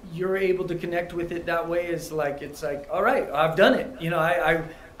that you're able to connect with it that way is like, it's like, all right, I've done it.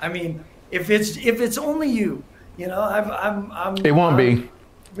 I mean, if it's only you, I'm it won't be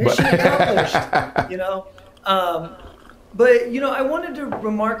mission accomplished. But I wanted to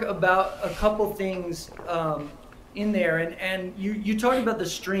remark about a couple things in there, and you talked about the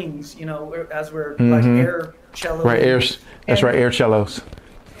strings, as we're like air cello. Right, that's right, air cellos.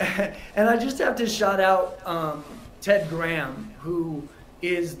 And I just have to shout out Ted Graham, who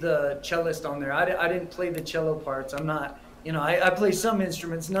is the cellist on there. I didn't play the cello parts. I'm not, I play some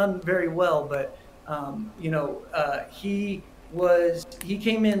instruments, none very well, but he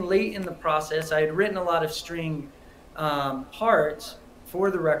came in late in the process. I had written a lot of string parts for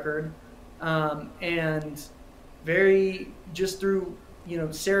the record, and very just through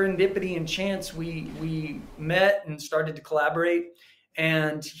serendipity and chance, we met and started to collaborate,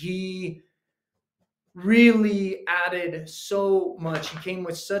 and he really added so much. He came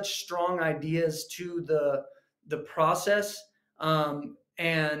with such strong ideas to the process,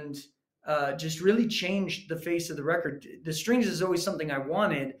 and just really changed the face of the record. The strings is always something I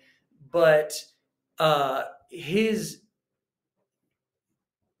wanted, but his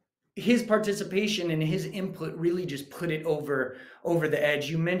participation and his input really just put it over the edge.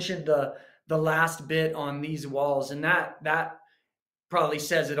 You mentioned the last bit on These Walls, and that probably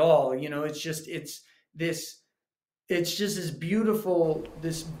says it all. It's just this beautiful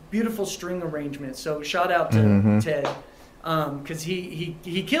string arrangement. So shout out to Ted, because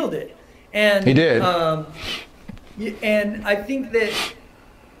he killed it. And he did. And I think that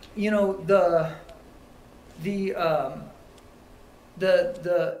the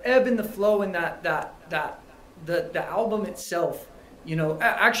ebb and the flow in the album itself.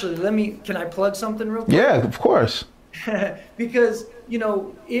 Actually, can I plug something real quick? Yeah, of course. because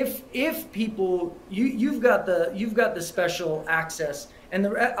if people you've got the special access, and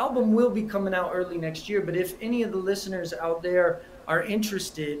the album will be coming out early next year. But if any of the listeners out there are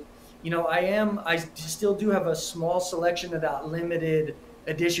interested, I still do have a small selection of that limited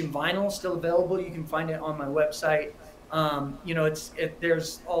edition vinyl still available. You can find it on my website.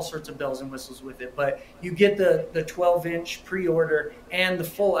 There's all sorts of bells and whistles with it, but you get the 12-inch pre-order and the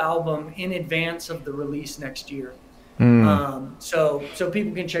full album in advance of the release next year. So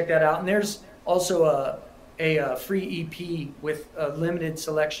people can check that out. And there's also a free EP with a limited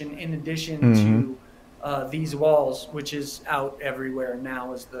selection in addition to These Walls, which is out everywhere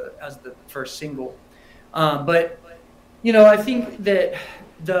now as the first single. But I think that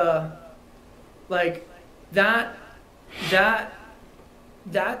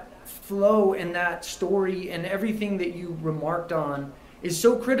that flow and that story and everything that you remarked on is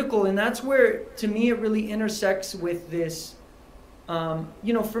so critical. And that's where, to me, it really intersects with this. For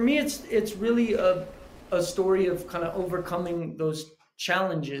me, it's really a story of kind of overcoming those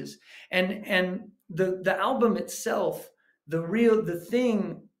challenges, and the album itself, the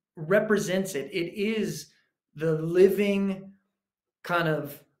thing represents it. It is the living kind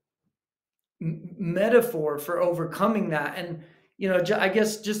of metaphor for overcoming that. And I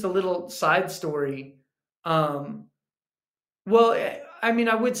guess just a little side story. Well, I mean,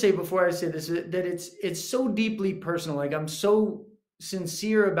 I would say before I say this that it's so deeply personal. Like, I'm so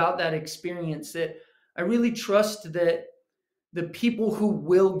sincere about that experience that I really trust that the people who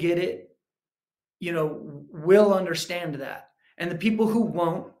will get it, will understand that, and the people who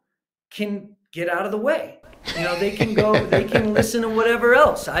won't can get out of the way. They can go, they can listen to whatever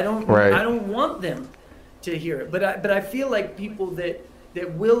else. I don't want them to hear it, but I feel like people that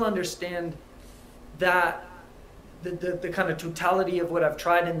will understand that the kind of totality of what I've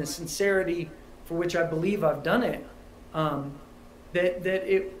tried and the sincerity for which I believe I've done it, that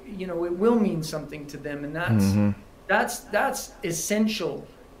it it will mean something to them, and that's essential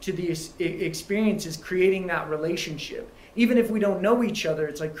to the experience, is creating that relationship. Even if we don't know each other,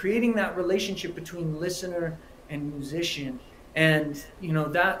 it's like creating that relationship between listener and musician. And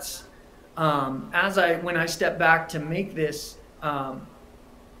that's when I stepped back to make this,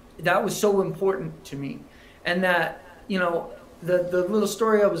 that was so important to me. And that the little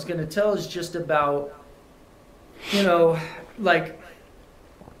story I was going to tell is just about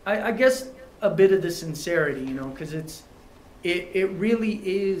I guess a bit of the sincerity, because it really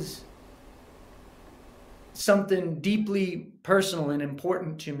is something deeply personal and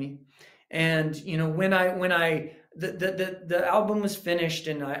important to me. And when the album was finished,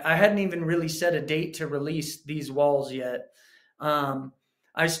 and I hadn't even really set a date to release These Walls yet,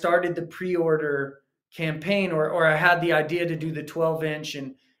 I started the pre-order campaign, or I had the idea to do the 12-inch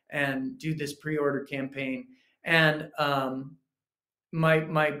and do this pre-order campaign. And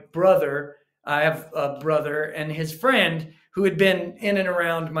my brother, I have a brother, and his friend, who had been in and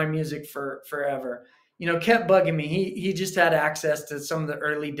around my music for forever, kept bugging me. He just had access to some of the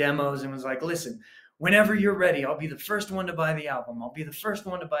early demos and was like, listen, whenever you're ready, I'll be the first one to buy the album.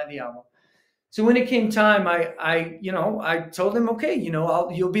 So when it came time, I told him, okay,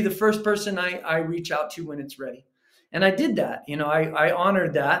 you'll be the first person I reach out to when it's ready. And I did that. I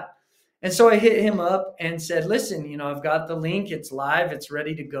honored that. And so I hit him up and said, listen, I've got the link. It's live. It's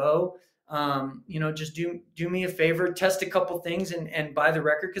ready to go. Just do me a favor, test a couple things and buy the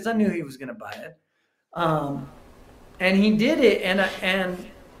record, because I knew he was going to buy it. And he did it. And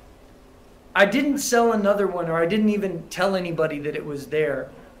I didn't sell another one, or I didn't even tell anybody that it was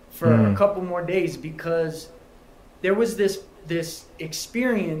there for a couple more days, because there was this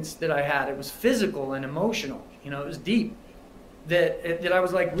experience that I had. It was physical and emotional. It was deep. That I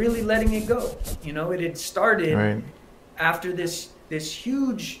was like really letting it go. It had started after this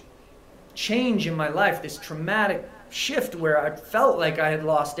huge change in my life, this traumatic shift where I felt like I had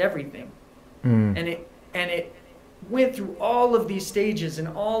lost everything. And it went through all of these stages and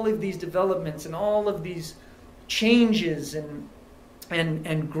all of these developments and all of these changes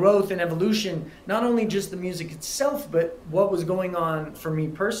and growth and evolution, not only just the music itself, but what was going on for me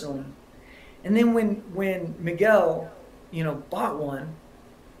personally. And then when Miguel bought one,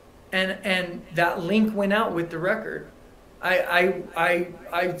 and that link went out with the record,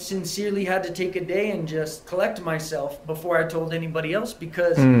 I sincerely had to take a day and just collect myself before I told anybody else,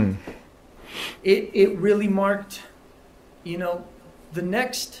 because it really marked, the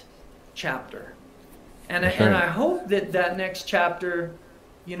next chapter. And I hope that next chapter,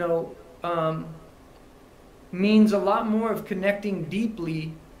 means a lot more of connecting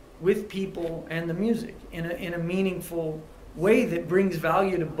deeply with people and the music in a meaningful way that brings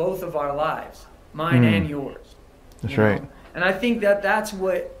value to both of our lives, mine and yours. That's you right. know. And I think that that's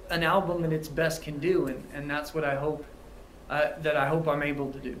what an album at its best can do, and that's what I hope I'm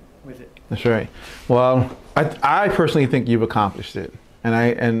able to do with it. That's right. Well, I personally think you've accomplished it,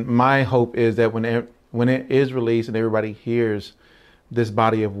 and my hope is that when it is released and everybody hears this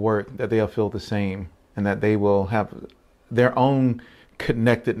body of work, that they'll feel the same, and that they will have their own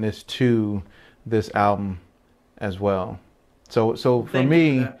connectedness to this album as well. So Thank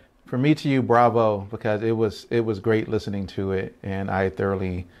you for me to you, bravo, because it was great listening to it, and I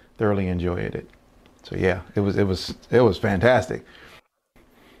thoroughly enjoyed it. So yeah, it was fantastic.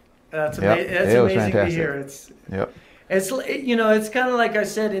 That's Yep, amazing. That's it was amazing to fantastic. hear. Yep. It's kind of like I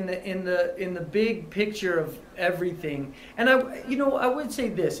said in the big picture of everything. And I would say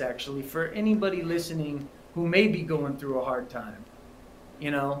this actually for anybody listening who may be going through a hard time,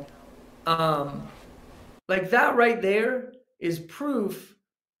 you know, um, like that right there is proof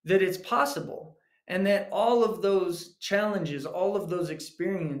that it's possible, and that all of those challenges, all of those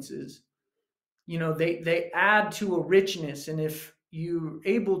experiences, they add to a richness. And if you're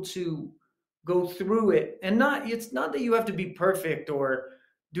able to go through it, and it's not that you have to be perfect or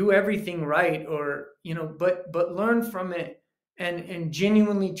do everything right, or but learn from it, and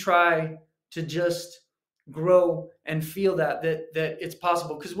genuinely try to just grow and feel that it's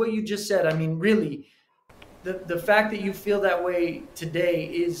possible. Because what you just said, I mean, really, the fact that you feel that way today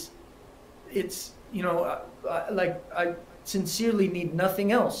it's like I sincerely need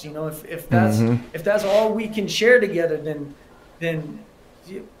nothing else. If that's all we can share together, then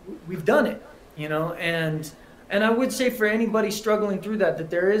we've done it. And I would say for anybody struggling through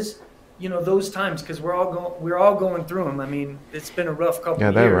that there is those times, because we're all going through them. I mean, it's been a rough couple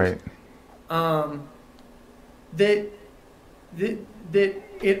of years. Yeah, Right. That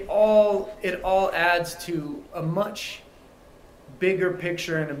it all adds to a much bigger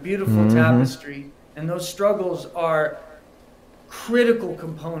picture and a beautiful tapestry. And those struggles are critical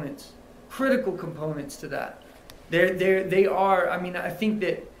components to that. They are. I mean, I think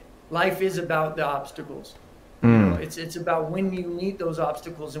that life is about the obstacles. It's about when you meet those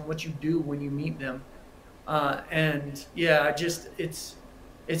obstacles and what you do when you meet them. And yeah, it's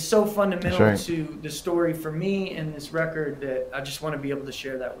so fundamental to the story for me and this record that I just want to be able to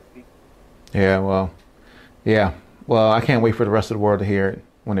share that with people. Yeah. Well, I can't wait for the rest of the world to hear it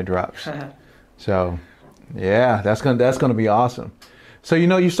when it drops. So, yeah, that's gonna be awesome. So,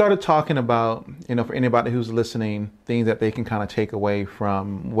 you started talking about, for anybody who's listening, things that they can kind of take away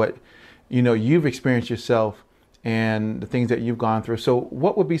from what, you've experienced yourself and the things that you've gone through. So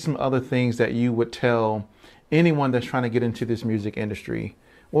what would be some other things that you would tell anyone that's trying to get into this music industry?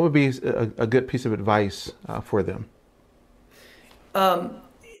 What would be a good piece of advice for them?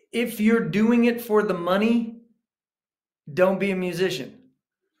 If you're doing it for the money, don't be a musician.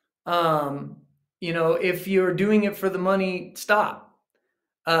 If you're doing it for the money, stop.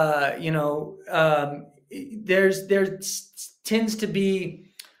 There tends to be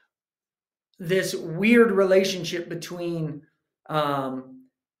this weird relationship between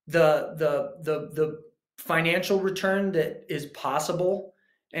the financial return that is possible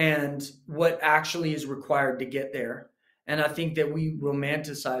and what actually is required to get there. And I think that we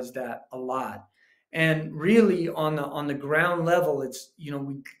romanticize that a lot. And really, on the ground level, it's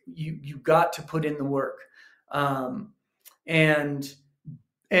you got to put in the work, and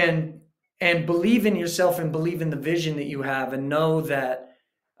believe in yourself and believe in the vision that you have, and know that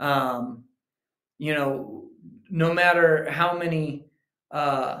no matter how many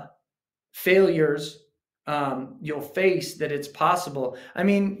failures you'll face, that it's possible. I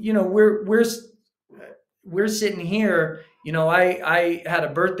mean, we're sitting here. I had a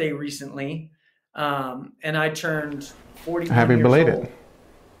birthday recently. And I turned 41 Happy years belated. old.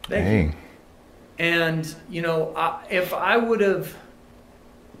 Thank you. And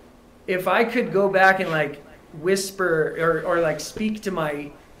if I could go back and like whisper or like speak to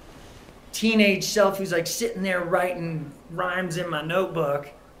my teenage self who's like sitting there writing rhymes in my notebook,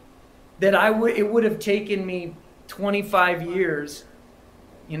 that it would have taken me 25 years,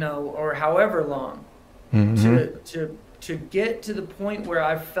 or however long, to get to the point where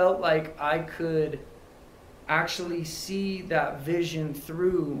I felt like I could actually see that vision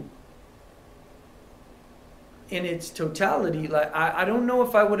through in its totality. Like I don't know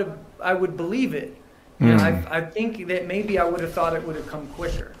if I would believe it. I think that maybe I would have thought it would have come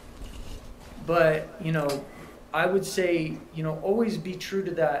quicker. But I would say always be true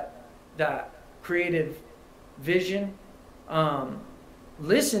to that creative vision.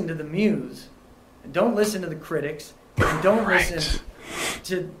 Listen to the muse, and don't listen to the critics. And don't listen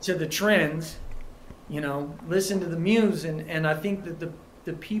to the trends, listen to the muse. And I think that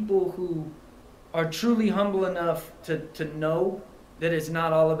the people who are truly humble enough to know that it's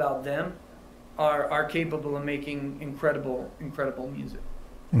not all about them are capable of making incredible music.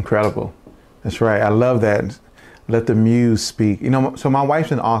 Incredible. That's right. I love that. Let the muse speak. So my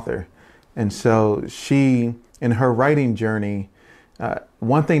wife's an author. And so she, in her writing journey,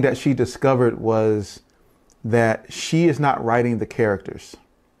 one thing that she discovered was that she is not writing the characters.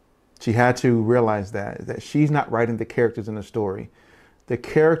 She had to realize that she's not writing the characters in the story. The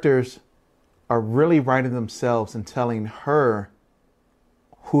characters are really writing themselves and telling her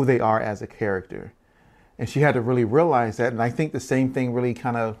who they are as a character. And she had to really realize that. And I think the same thing really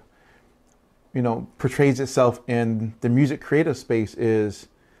kind of, portrays itself in the music creative space, is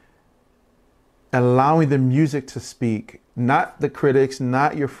allowing the music to speak, not the critics,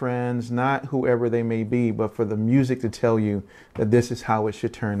 not your friends, not whoever they may be, but for the music to tell you that this is how it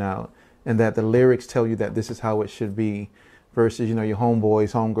should turn out, and that the lyrics tell you that this is how it should be, versus, your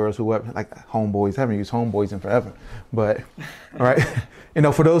homeboys, homegirls, whoever, like homeboys. I haven't used homeboys in forever, but all right,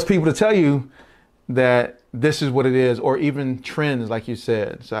 for those people to tell you that this is what it is, or even trends, like you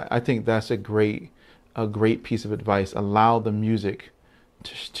said. So I think that's a great piece of advice. Allow the music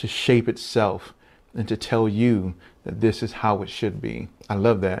to shape itself and to tell you that this is how it should be. I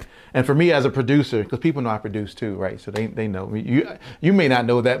love that. And for me as a producer, because people know I produce too, right? So they know. You may not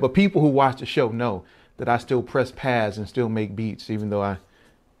know that, but people who watch the show know that I still press pads and still make beats, even though I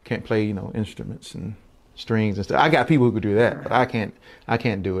can't play, instruments and strings and stuff. I got people who could do that, but I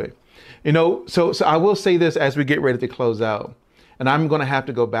can't do it. So I will say this as we get ready to close out, and I'm going to have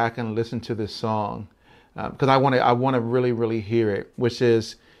to go back and listen to this song because I want to really, really hear it, which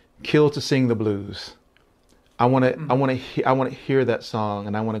is "Kill to Sing the Blues." I want to hear that song,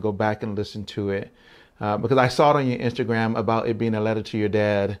 and I want to go back and listen to it because I saw it on your Instagram about it being a letter to your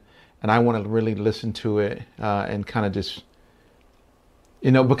dad, and I want to really listen to it and kind of just,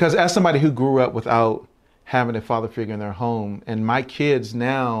 because as somebody who grew up without having a father figure in their home, and my kids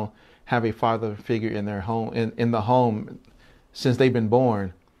now have a father figure in their home, in the home since they've been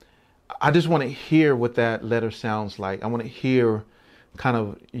born. I just want to hear what that letter sounds like. I want to hear kind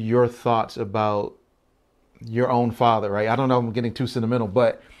of your thoughts about your own father, right? I don't know if I'm getting too sentimental,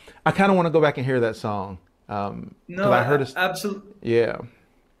 but I kind of want to go back and hear that song. No, I heard it. Absolutely. Yeah.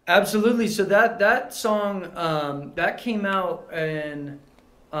 Absolutely. So that song that came out, and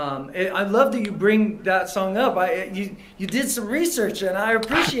I love that you bring that song up. You did some research, and I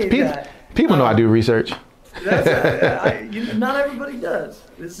appreciate that. People know I do research. Not everybody does.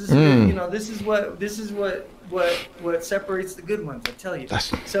 This is this is what separates the good ones. I tell you.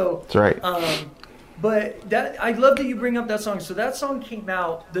 That's right. right. But I love that you bring up that song. So that song came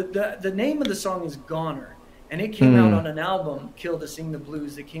out. The name of the song is Goner. And it came out on an album, Kill to Sing the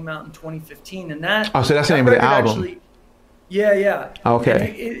Blues, that came out in 2015. And so that's the name of the album. Actually, yeah.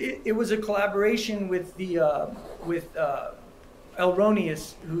 Okay. It was a collaboration with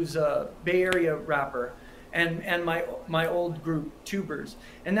Elronius, who's a Bay Area rapper, and my old group Tubers.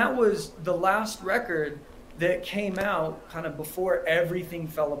 And that was the last record that came out kind of before everything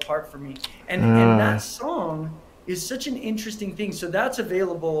fell apart for me. And that song is such an interesting thing. So that's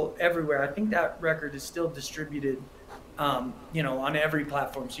available everywhere. I think that record is still distributed, on every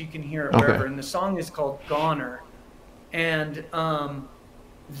platform, so you can hear it wherever. And the song is called Goner. And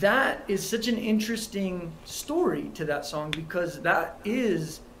that is such an interesting story to that song, because that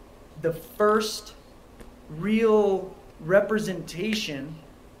is the first real representation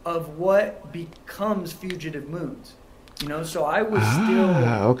of what becomes Fugitive Moons. So I was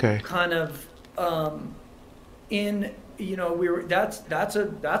still kind of that's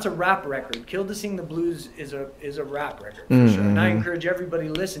a rap record. Kill to Sing the Blues is a rap record for sure, and I encourage everybody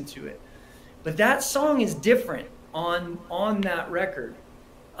to listen to it. But that song is different on that record,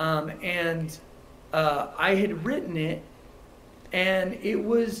 and I had written it, and it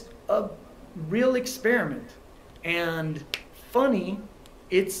was a real experiment. And funny,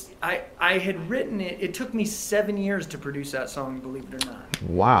 I had written it. It took me 7 years to produce that song, believe it or not.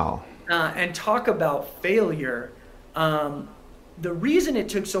 Wow. And talk about failure. The reason it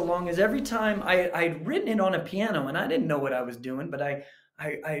took so long is every time I'd written it on a piano, and I didn't know what I was doing, but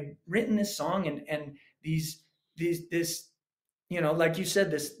I'd written this song and this, like you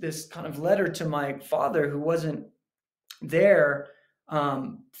said, this kind of letter to my father, who wasn't there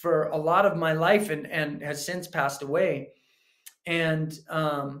for a lot of my life and has since passed away. And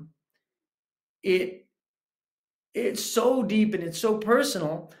it's so deep and it's so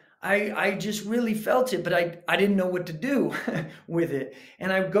personal. I just really felt it, but I didn't know what to do with it.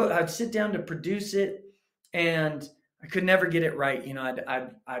 And I'd sit down to produce it, and I could never get it right.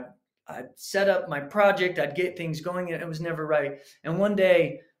 I'd set up my project, I'd get things going, and it was never right. And one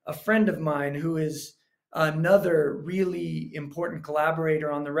day a friend of mine who is another really important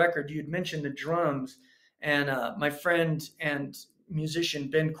collaborator on the record. You'd mentioned the drums, and my friend and musician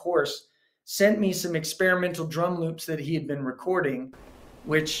Ben Corse sent me some experimental drum loops that he had been recording,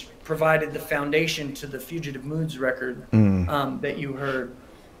 which provided the foundation to the Fugitive Moods record that you heard.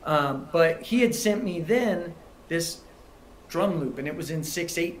 But he had sent me then this drum loop, and it was in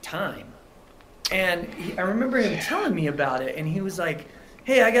 6/8 time. And I remember him telling me about it, and he was like,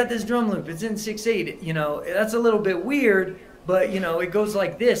 hey, I got this drum loop. It's in 6/8. You know, that's a little bit weird, but, you know, it goes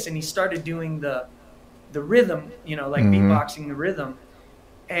like this. And he started doing the rhythm, you know, like beatboxing the rhythm.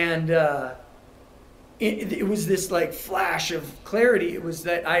 And it was this like flash of clarity. It was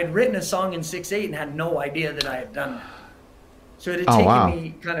that I had written a song in 6/8 and had no idea that I had done that. So it had taken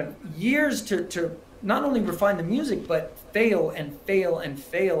me kind of years to not only refine the music, but fail and fail and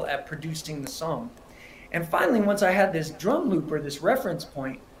fail at producing the song. And finally, once I had this drum loop or this reference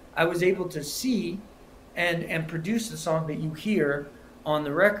point, I was able to see and produce the song that you hear on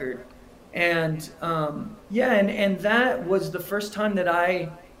the record. And and that was the first time that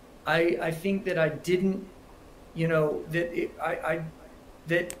I think that I didn't, you know,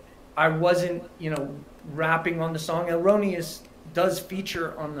 that I wasn't, you know, rapping on the song. Erroneous does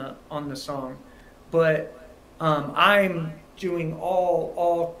feature on the song, but I'm doing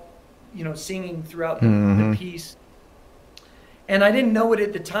all you know, singing throughout the piece. And I didn't know it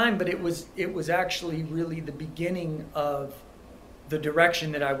at the time, but it was actually really the beginning of the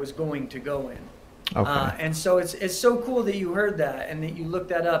direction that I was going to go in. Okay. And so it's so cool that you heard that and that you looked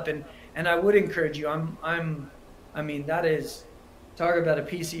that up. And I would encourage you. I mean, that is, talk about a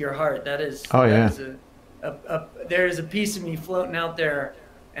piece of your heart. That is. Oh yeah. There is a piece of me floating out there,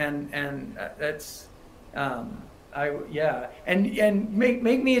 and that's. And make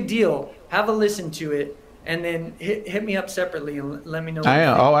me a deal. Have a listen to it, and then hit me up separately and let me know.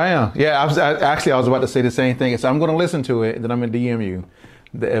 I am. Yeah, I was about to say the same thing. So I'm going to listen to it, and then I'm going to DM you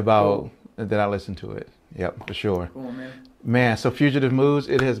about that I listened to it. Yep, for sure. Cool, man. Man, so Fugitive Moods,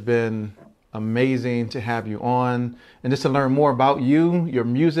 it has been amazing to have you on and just to learn more about you, your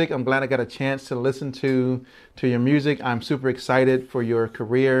music. I'm glad I got a chance to listen to your music. I'm super excited for your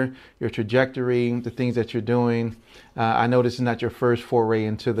career, your trajectory, the things that you're doing. I know this is not your first foray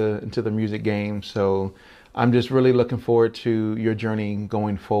into the music game, so I'm just really looking forward to your journey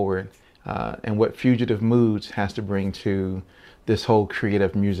going forward and what Fugitive Moods has to bring to this whole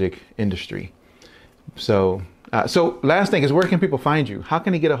creative music industry. So last thing is, where can people find you? How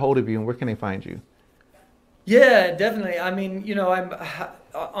can they get a hold of you, and where can they find you? Yeah, definitely. I mean, you know, I'm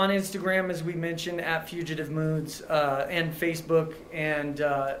on Instagram, as we mentioned, at Fugitive Moods, and Facebook, and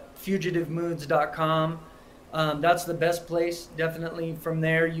fugitivemoods.com. That's the best place. Definitely from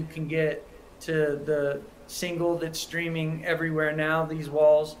there, you can get to the single that's streaming everywhere now, These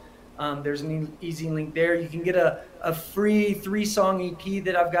Walls. There's an easy link there. You can get a free 3-song EP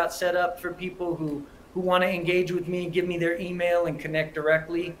that I've got set up for people who want to engage with me, give me their email and connect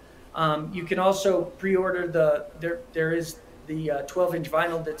directly. You can also pre-order there is the 12-inch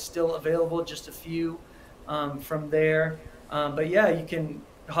vinyl that's still available, just a few from there. But yeah, you can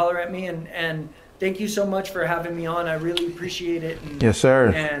holler at me, and thank you so much for having me on. I really appreciate it. And, yes, sir.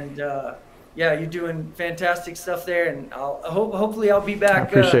 And yeah, you're doing fantastic stuff there, and hopefully I'll be back. I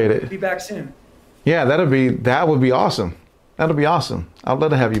appreciate it. Be back soon. Yeah, that would be awesome. That'll be awesome. I'd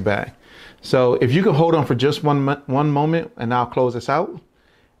love to have you back. So if you could hold on for just one moment, and I'll close this out.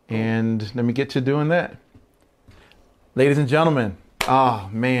 And let me get to doing that. Ladies and gentlemen, oh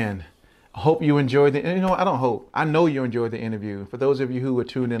man, I hope you enjoyed I know you enjoyed the interview. For those of you who were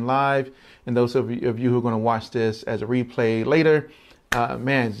tuned in live, and those of you who are going to watch this as a replay later,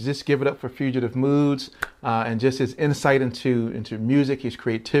 man, just give it up for Fugitive Moods and just his insight into music, his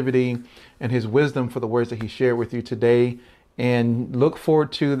creativity, and his wisdom for the words that he shared with you today. And look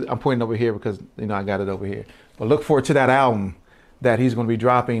forward to, I'm pointing over here because, you know, I got it over here. But look forward to that album that he's going to be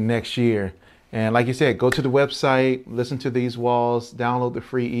dropping next year. And like you said, go to the website, listen to These Walls, download the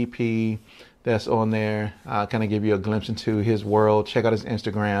free EP that's on there, kind of give you a glimpse into his world. Check out his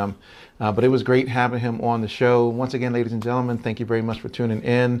Instagram. But it was great having him on the show. Once again, ladies and gentlemen, thank you very much for tuning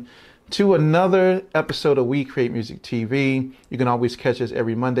in to another episode of We Create Music TV. You can always catch us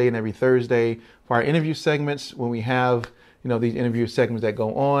every Monday and every Thursday for our interview segments when we have, you know, these interview segments that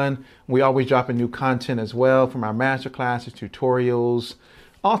go on. We always drop in new content as well, from our master classes, tutorials,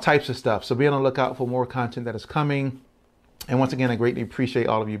 all types of stuff. So be on the lookout for more content that is coming. And once again, I greatly appreciate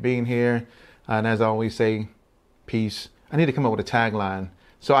all of you being here. And as I always say, peace. I need to come up with a tagline.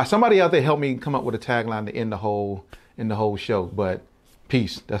 So somebody out there help me come up with a tagline to end the whole show. But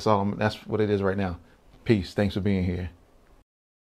peace. That's all. That's what it is right now. Peace. Thanks for being here.